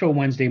downtown Nashville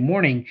Wednesday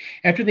morning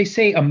after they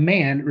say a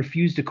man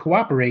refused to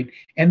cooperate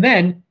and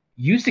then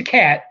used a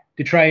cat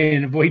to try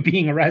and avoid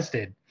being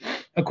arrested.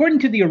 According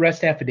to the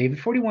arrest affidavit,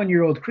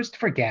 41-year-old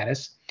Christopher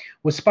Gaddis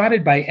was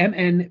spotted by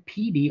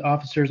MNPD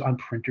officers on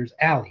Printers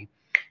Alley.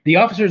 The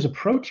officers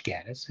approached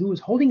Gaddis, who was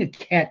holding a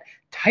cat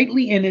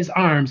tightly in his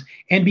arms,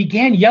 and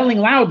began yelling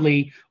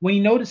loudly when he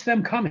noticed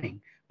them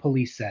coming,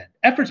 police said.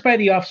 Efforts by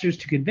the officers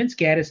to convince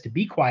Gaddis to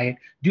be quiet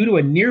due to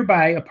a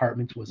nearby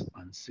apartment was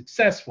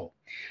unsuccessful.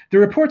 The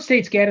report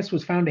states Gaddis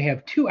was found to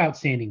have 2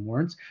 outstanding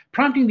warrants,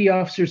 prompting the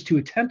officers to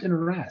attempt an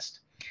arrest.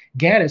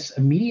 Gaddis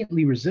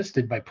immediately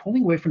resisted by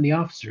pulling away from the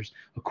officers,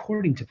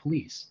 according to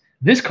police.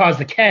 This caused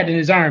the cat in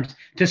his arms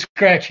to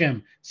scratch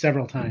him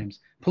several times.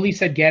 Police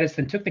said Gaddis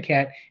then took the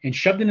cat and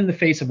shoved it in the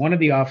face of one of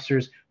the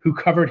officers, who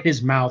covered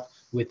his mouth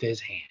with his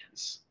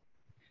hands.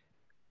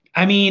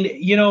 I mean,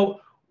 you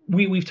know,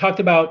 we've talked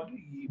about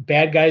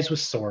bad guys with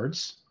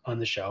swords on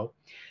the show,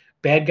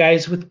 bad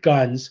guys with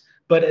guns,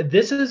 but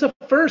this is a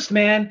first,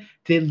 man,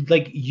 to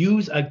like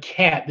use a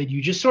cat that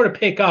you just sort of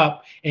pick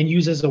up and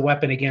use as a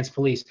weapon against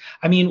police.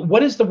 I mean,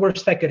 what is the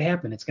worst that could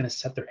happen? It's going to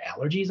set their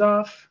allergies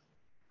off.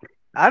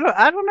 I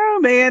don't know,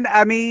 man.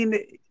 I mean,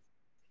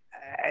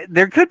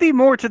 there could be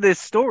more to this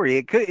story.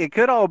 It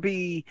could all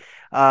be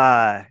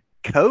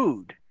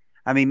code.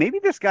 I mean, maybe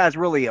this guy's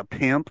really a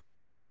pimp,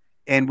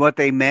 and what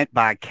they meant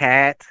by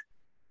cat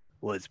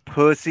was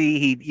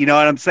pussy. You know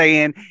what I'm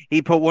saying?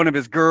 He put one of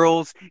his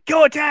girls,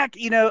 go attack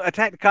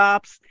the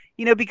cops,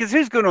 because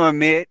who's going to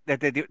admit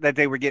that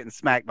they were getting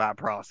smacked by a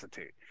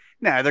prostitute?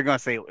 No, they're going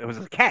to say it was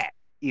a cat,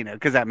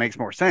 because that makes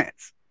more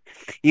sense.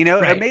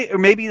 Right. Or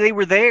maybe they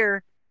were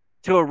there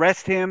to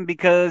arrest him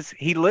because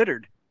he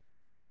littered.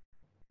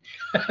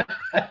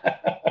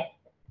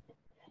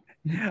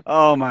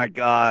 Oh my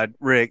God,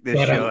 Rick,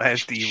 this show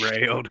has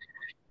derailed.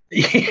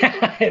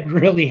 Yeah, it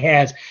really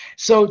has.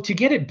 So to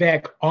get it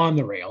back on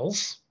the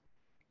rails,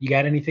 you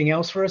got anything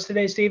else for us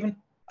today, Stephen?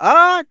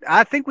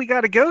 I think we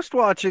got a Ghost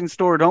Watch in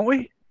store, don't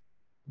we?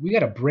 We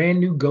got a brand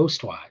new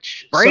Ghost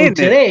Watch. Brand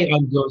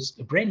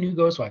new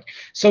Ghost Watch.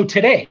 So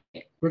today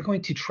we're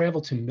going to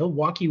travel to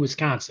Milwaukee,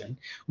 Wisconsin,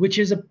 which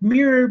is a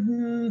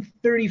mere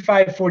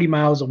 35, 40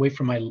 miles away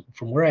from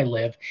where I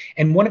live,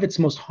 and one of its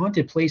most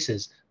haunted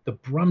places, the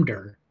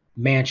Brumder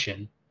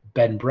Mansion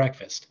Bed and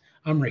Breakfast.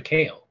 I'm Rick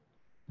Hale.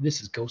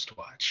 This is Ghost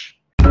Watch.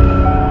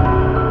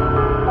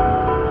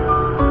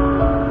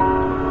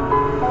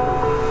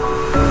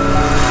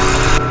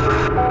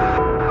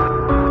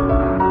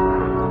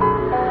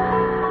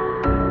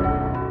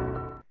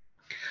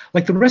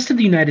 Like the rest of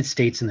the United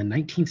States in the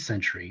 19th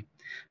century,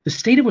 the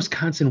state of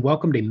Wisconsin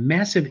welcomed a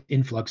massive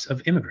influx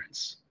of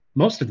immigrants,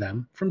 most of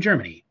them from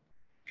Germany.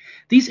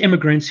 These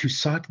immigrants who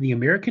sought the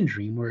American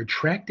dream were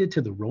attracted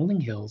to the rolling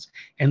hills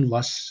and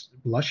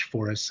lush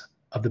forests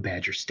of the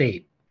Badger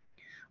State.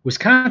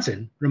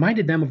 Wisconsin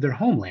reminded them of their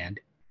homeland,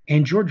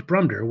 and George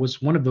Brumder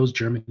was one of those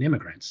German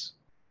immigrants.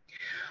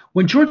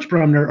 When George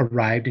Brumder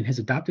arrived in his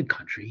adopted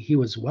country, he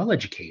was well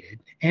educated,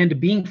 and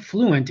being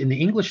fluent in the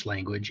English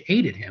language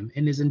aided him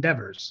in his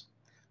endeavors.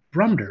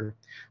 Brumder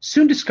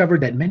soon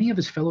discovered that many of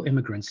his fellow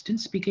immigrants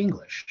didn't speak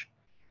English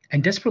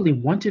and desperately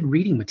wanted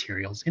reading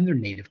materials in their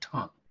native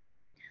tongue.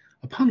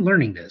 Upon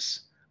learning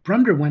this,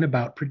 Brumder went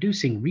about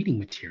producing reading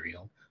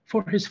material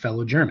for his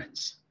fellow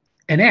Germans,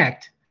 an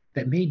act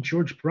that made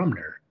George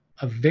Brumder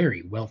a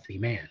very wealthy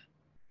man.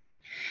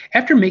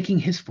 After making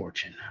his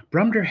fortune,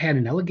 Brumder had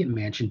an elegant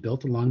mansion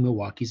built along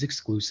Milwaukee's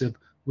exclusive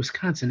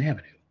Wisconsin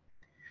Avenue.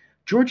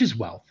 George's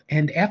wealth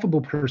and affable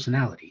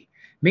personality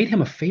made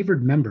him a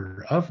favored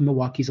member of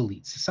Milwaukee's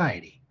elite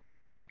society.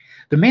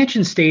 The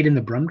mansion stayed in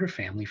the Brumder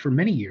family for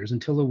many years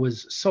until it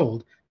was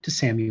sold to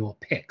Samuel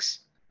Pix,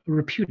 a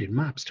reputed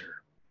mobster.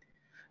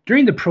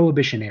 During the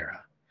Prohibition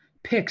era,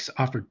 Pix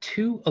offered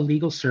 2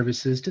 illegal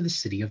services to the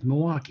city of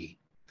Milwaukee.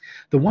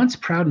 The once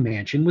proud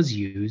mansion was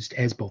used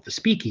as both a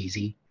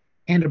speakeasy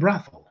and a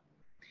brothel.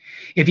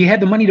 If you had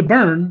the money to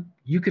burn,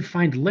 you could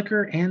find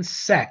liquor and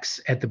sex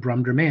at the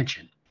Brumder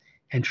Mansion.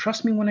 And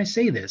trust me when I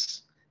say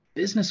this,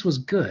 business was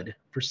good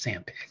for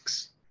Sam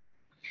Pix.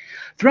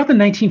 Throughout the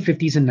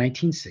 1950s and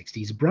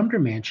 1960s,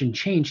 Brumder Mansion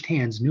changed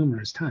hands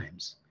numerous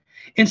times.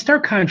 In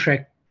stark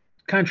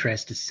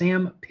contrast to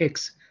Sam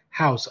Pix's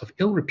house of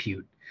ill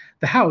repute,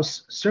 the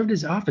house served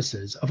as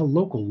offices of a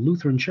local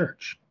Lutheran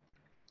church.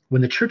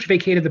 When the church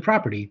vacated the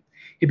property,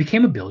 it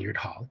became a billiard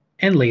hall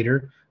and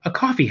later a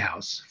coffee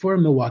house for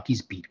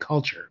Milwaukee's beat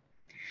culture.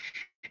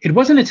 It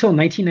wasn't until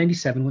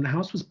 1997 when the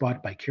house was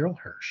bought by Carol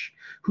Hirsch,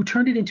 who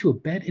turned it into a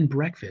bed and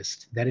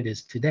breakfast that it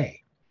is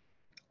today.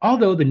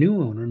 Although the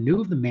new owner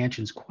knew of the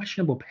mansion's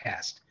questionable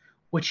past,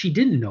 what she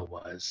didn't know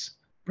was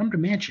Brumder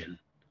Mansion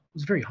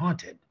was very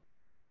haunted.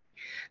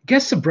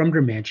 Guests of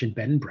Brumder Mansion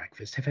Bed and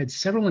Breakfast have had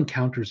several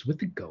encounters with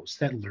the ghosts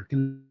that lurk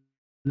in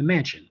the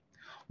mansion.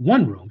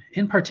 One room,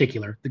 in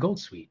particular, the Gold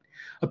Suite,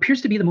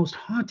 appears to be the most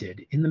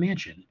haunted in the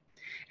mansion,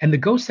 and the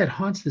ghost that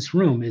haunts this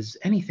room is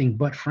anything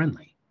but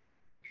friendly.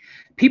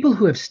 People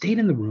who have stayed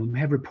in the room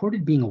have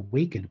reported being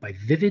awakened by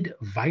vivid,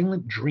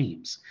 violent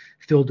dreams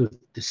filled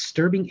with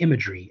disturbing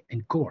imagery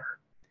and gore.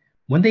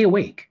 When they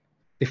awake,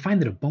 they find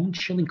that a bone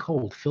chilling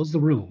cold fills the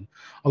room,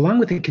 along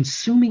with a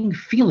consuming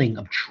feeling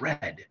of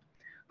dread.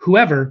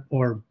 Whoever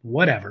or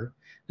whatever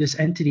this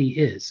entity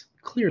is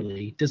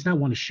clearly does not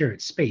want to share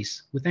its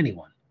space with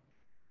anyone.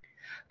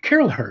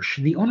 Carol Hirsch,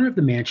 the owner of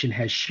the mansion,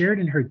 has shared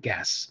in her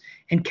guests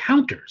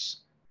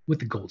encounters with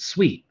the Gold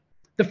Suite.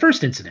 The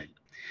first incident: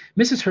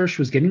 Mrs. Hirsch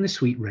was getting the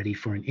suite ready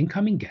for an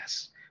incoming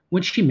guest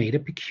when she made a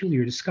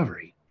peculiar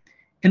discovery.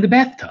 In the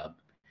bathtub,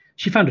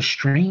 she found a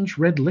strange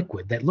red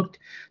liquid that looked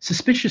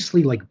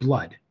suspiciously like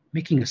blood,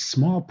 making a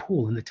small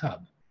pool in the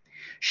tub.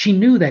 She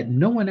knew that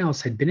no one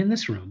else had been in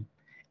this room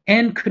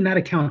and could not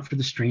account for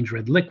the strange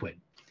red liquid.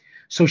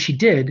 So she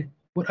did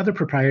what other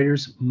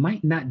proprietors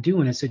might not do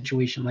in a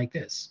situation like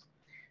this.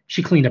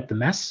 She cleaned up the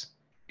mess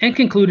and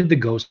concluded the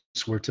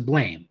ghosts were to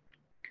blame.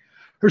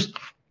 Her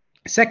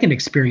second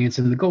experience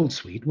in the Gold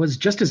Suite was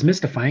just as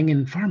mystifying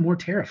and far more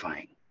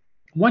terrifying.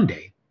 One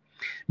day,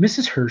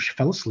 Mrs. Hirsch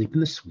fell asleep in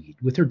the suite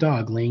with her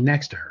dog laying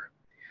next to her.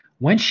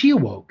 When she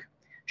awoke,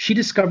 she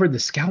discovered the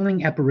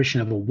scowling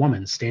apparition of a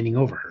woman standing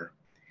over her.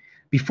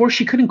 Before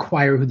she could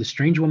inquire who the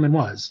strange woman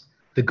was,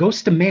 the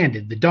ghost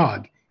demanded the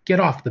dog get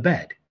off the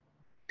bed.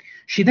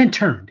 She then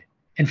turned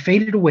and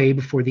faded away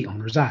before the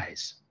owner's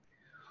eyes.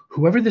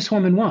 Whoever this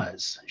woman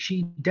was,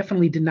 she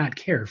definitely did not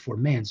care for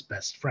man's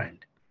best friend.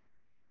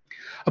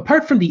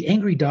 Apart from the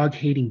angry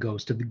dog-hating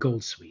ghost of the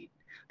Gold Suite,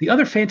 the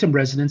other phantom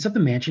residents of the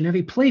mansion have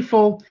a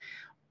playful,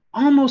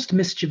 almost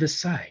mischievous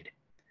side.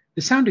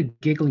 The sound of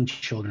giggling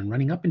children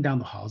running up and down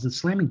the halls and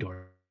slamming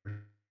doors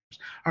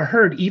are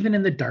heard even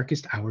in the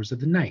darkest hours of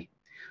the night.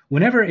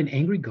 Whenever an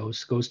angry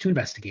ghost goes to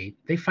investigate,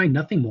 they find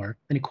nothing more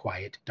than a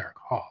quiet, dark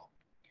hall.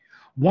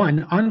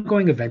 One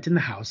ongoing event in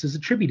the house is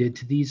attributed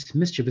to these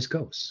mischievous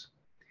ghosts.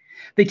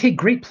 They take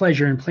great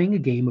pleasure in playing a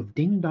game of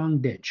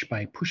ding-dong-ditch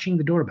by pushing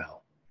the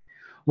doorbell.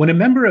 When a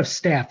member of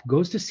staff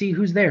goes to see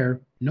who's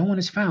there, no one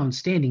is found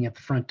standing at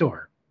the front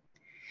door.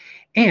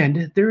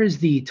 And there is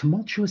the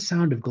tumultuous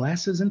sound of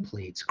glasses and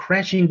plates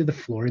crashing to the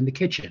floor in the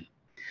kitchen.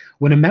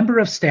 When a member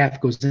of staff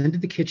goes into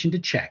the kitchen to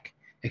check,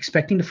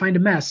 expecting to find a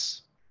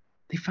mess,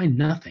 they find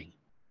nothing.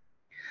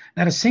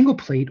 Not a single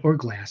plate or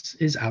glass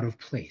is out of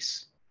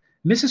place.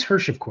 Mrs.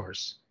 Hirsch, of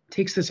course,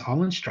 takes this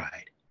all in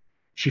stride.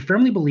 She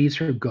firmly believes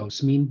her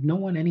ghosts mean no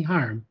one any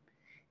harm,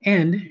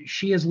 and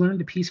she has learned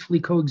to peacefully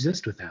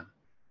coexist with them.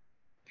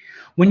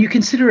 When you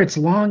consider its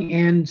long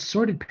and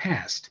sordid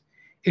past,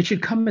 it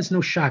should come as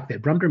no shock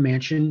that Brumder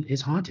Mansion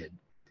is haunted.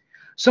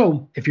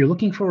 So, if you're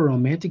looking for a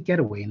romantic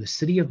getaway in the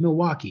city of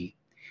Milwaukee,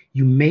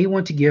 you may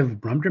want to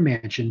give Brumder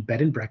Mansion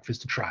Bed and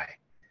Breakfast a try.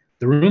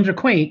 The rooms are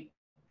quaint,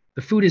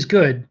 the food is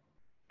good,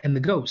 and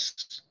the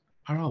ghosts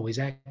are always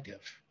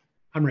active.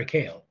 I'm Rick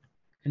Hale,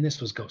 and this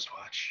was Ghost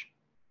Watch.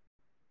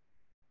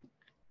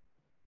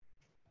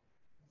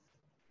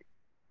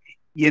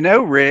 You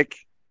know, Rick,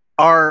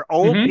 our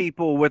old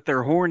people with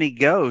their horny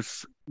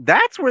ghosts,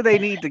 that's where they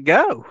need to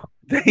go.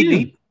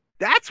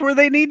 That's where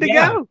they need to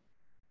go.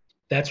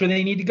 That's where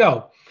they need to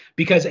go.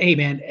 Because, hey,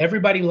 man,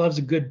 everybody loves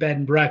a good bed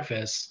and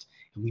breakfast,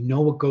 and we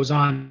know what goes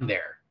on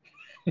there.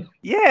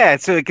 Yeah,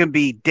 so it can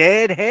be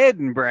dead head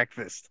and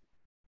breakfast.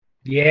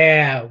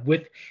 Yeah,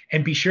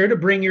 and be sure to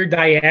bring your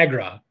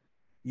Viagra.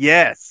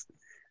 Yes.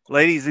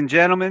 Ladies and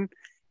gentlemen,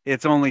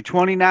 it's only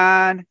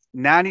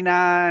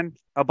 $29.99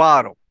 a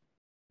bottle.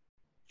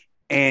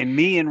 And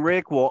me and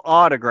Rick will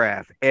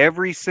autograph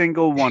every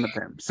single one of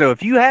them. So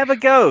if you have a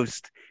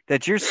ghost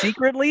that you're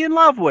secretly in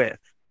love with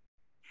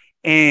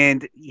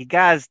and you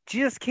guys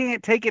just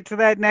can't take it to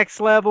that next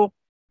level,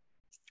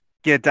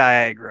 get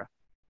Viagra.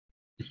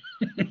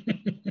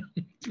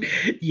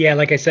 Yeah,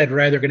 like I said, we're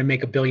either going to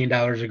make $1 billion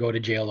or go to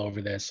jail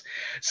over this.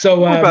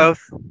 So or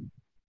both.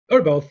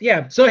 Or both,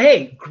 yeah. So,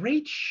 hey,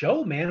 great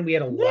show, man. We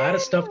had a lot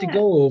of stuff to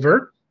go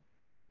over.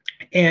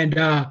 And,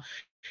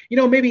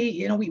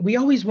 maybe, we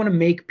always want to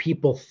make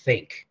people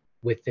think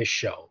with this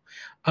show.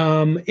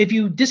 If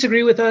you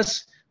disagree with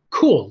us,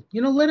 cool.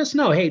 Let us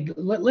know. Hey,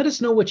 let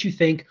us know what you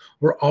think.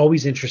 We're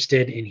always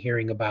interested in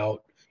hearing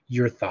about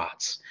your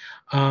thoughts.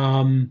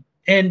 And,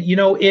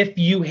 if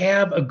you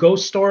have a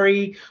ghost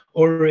story,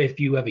 or if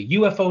you have a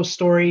UFO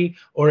story,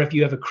 or if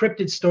you have a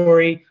cryptid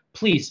story,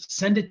 please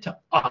send it to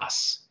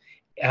us.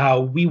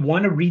 We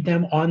want to read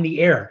them on the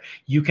air.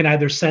 You can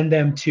either send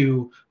them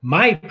to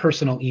my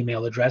personal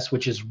email address,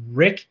 which is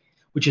Rick,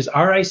 which is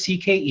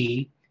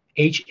RICKEHALE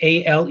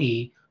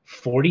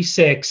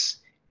 46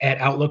 at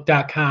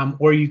outlook.com,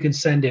 or you can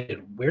send it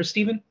where,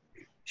 Stephen?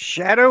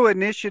 Shadow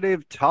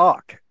Initiative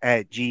Talk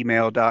at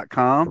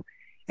gmail.com.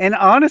 And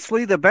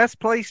honestly, the best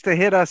place to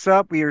hit us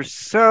up, we are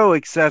so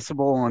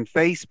accessible on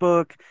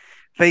Facebook,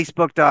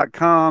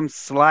 facebook.com/,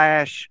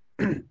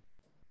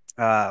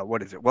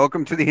 what is it?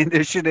 Welcome to the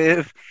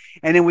Initiative.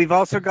 And then we've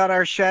also got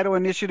our Shadow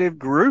Initiative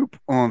group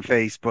on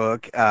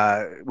Facebook,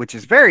 which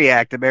is very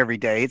active every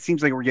day. It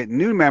seems like we're getting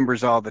new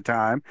members all the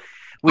time.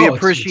 We It's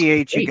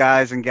appreciate you great.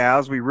 guys and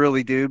gals. We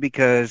really do,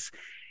 because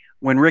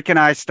when Rick and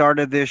I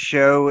started this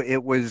show,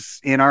 it was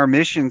in our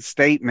mission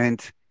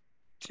statement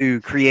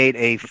to create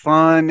a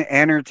fun,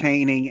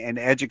 entertaining, and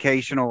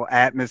educational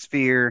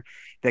atmosphere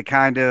that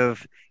kind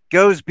of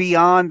goes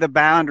beyond the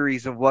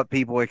boundaries of what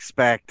people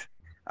expect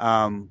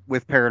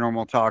with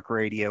paranormal talk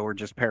radio or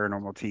just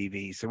paranormal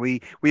TV. So we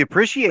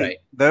appreciate Right.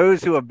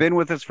 those who have been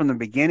with us from the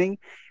beginning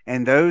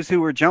and those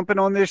who are jumping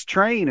on this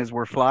train as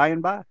we're flying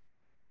by.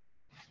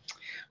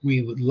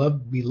 We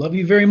love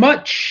you very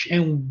much,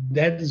 and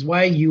that is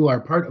why you are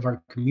part of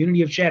our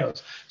community of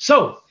shadows.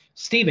 So,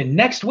 Stephen,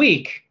 next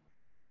week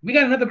we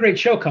got another great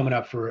show coming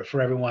up for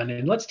everyone,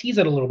 and let's tease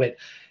it a little bit.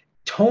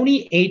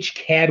 Tony H.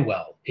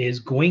 Cadwell is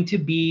going to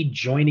be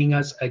joining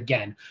us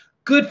again.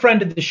 Good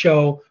friend of the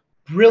show,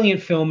 brilliant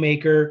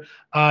filmmaker,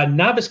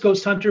 novice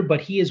ghost hunter,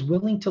 but he is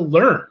willing to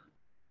learn,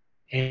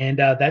 and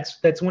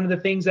that's one of the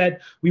things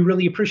that we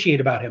really appreciate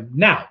about him.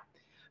 Now,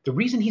 the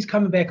reason he's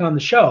coming back on the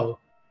show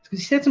is because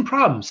he's had some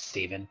problems,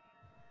 Stephen.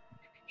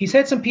 He's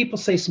had some people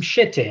say some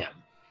shit to him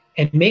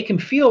and make him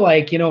feel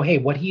like, hey,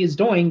 what he is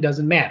doing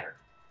doesn't matter.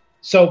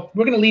 So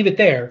we're going to leave it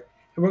there,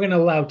 and we're going to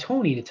allow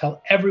Tony to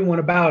tell everyone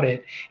about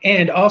it,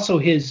 and also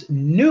his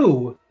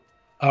new,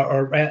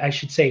 or I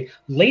should say,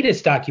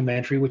 latest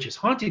documentary, which is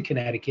Haunted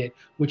Connecticut,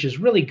 which is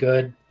really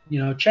good.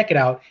 Check it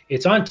out.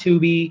 It's on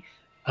Tubi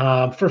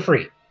for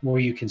free,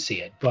 where you can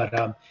see it.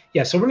 But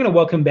yeah, so we're going to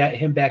welcome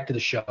him back to the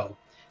show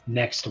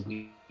next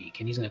week,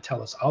 and he's going to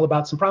tell us all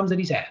about some problems that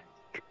he's had.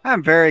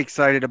 I'm very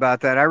excited about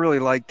that. I really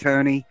like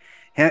Tony.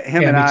 Him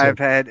Yeah, and me I too. have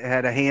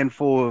had a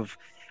handful of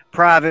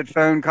private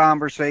phone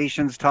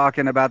conversations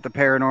talking about the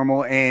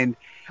paranormal. And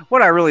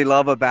what I really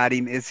love about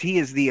him is he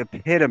is the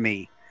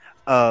epitome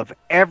of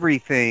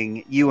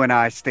everything you and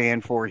I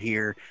stand for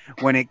here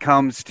when it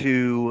comes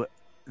to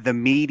the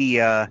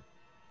media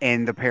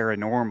and the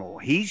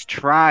paranormal. He's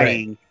Right.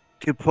 trying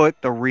to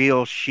put the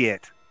real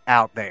shit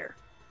out there.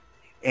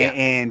 Yeah.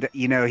 And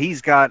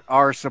he's got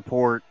our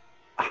support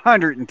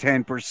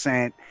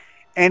 110%.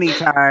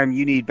 Anytime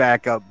you need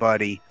backup,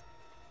 buddy,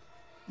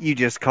 you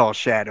just call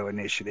Shadow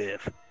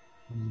Initiative.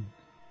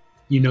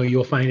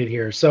 You'll find it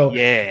here. So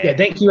yeah, Yeah.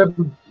 thank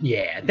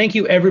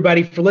you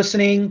everybody for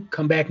listening.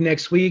 Come back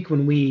next week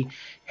when we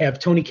have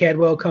Tony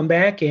Cadwell come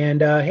back,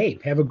 and hey,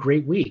 have a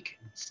great week.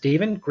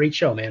 Steven, great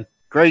show, man.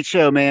 Great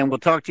show, man. We'll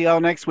talk to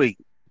y'all next week.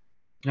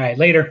 All right,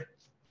 later.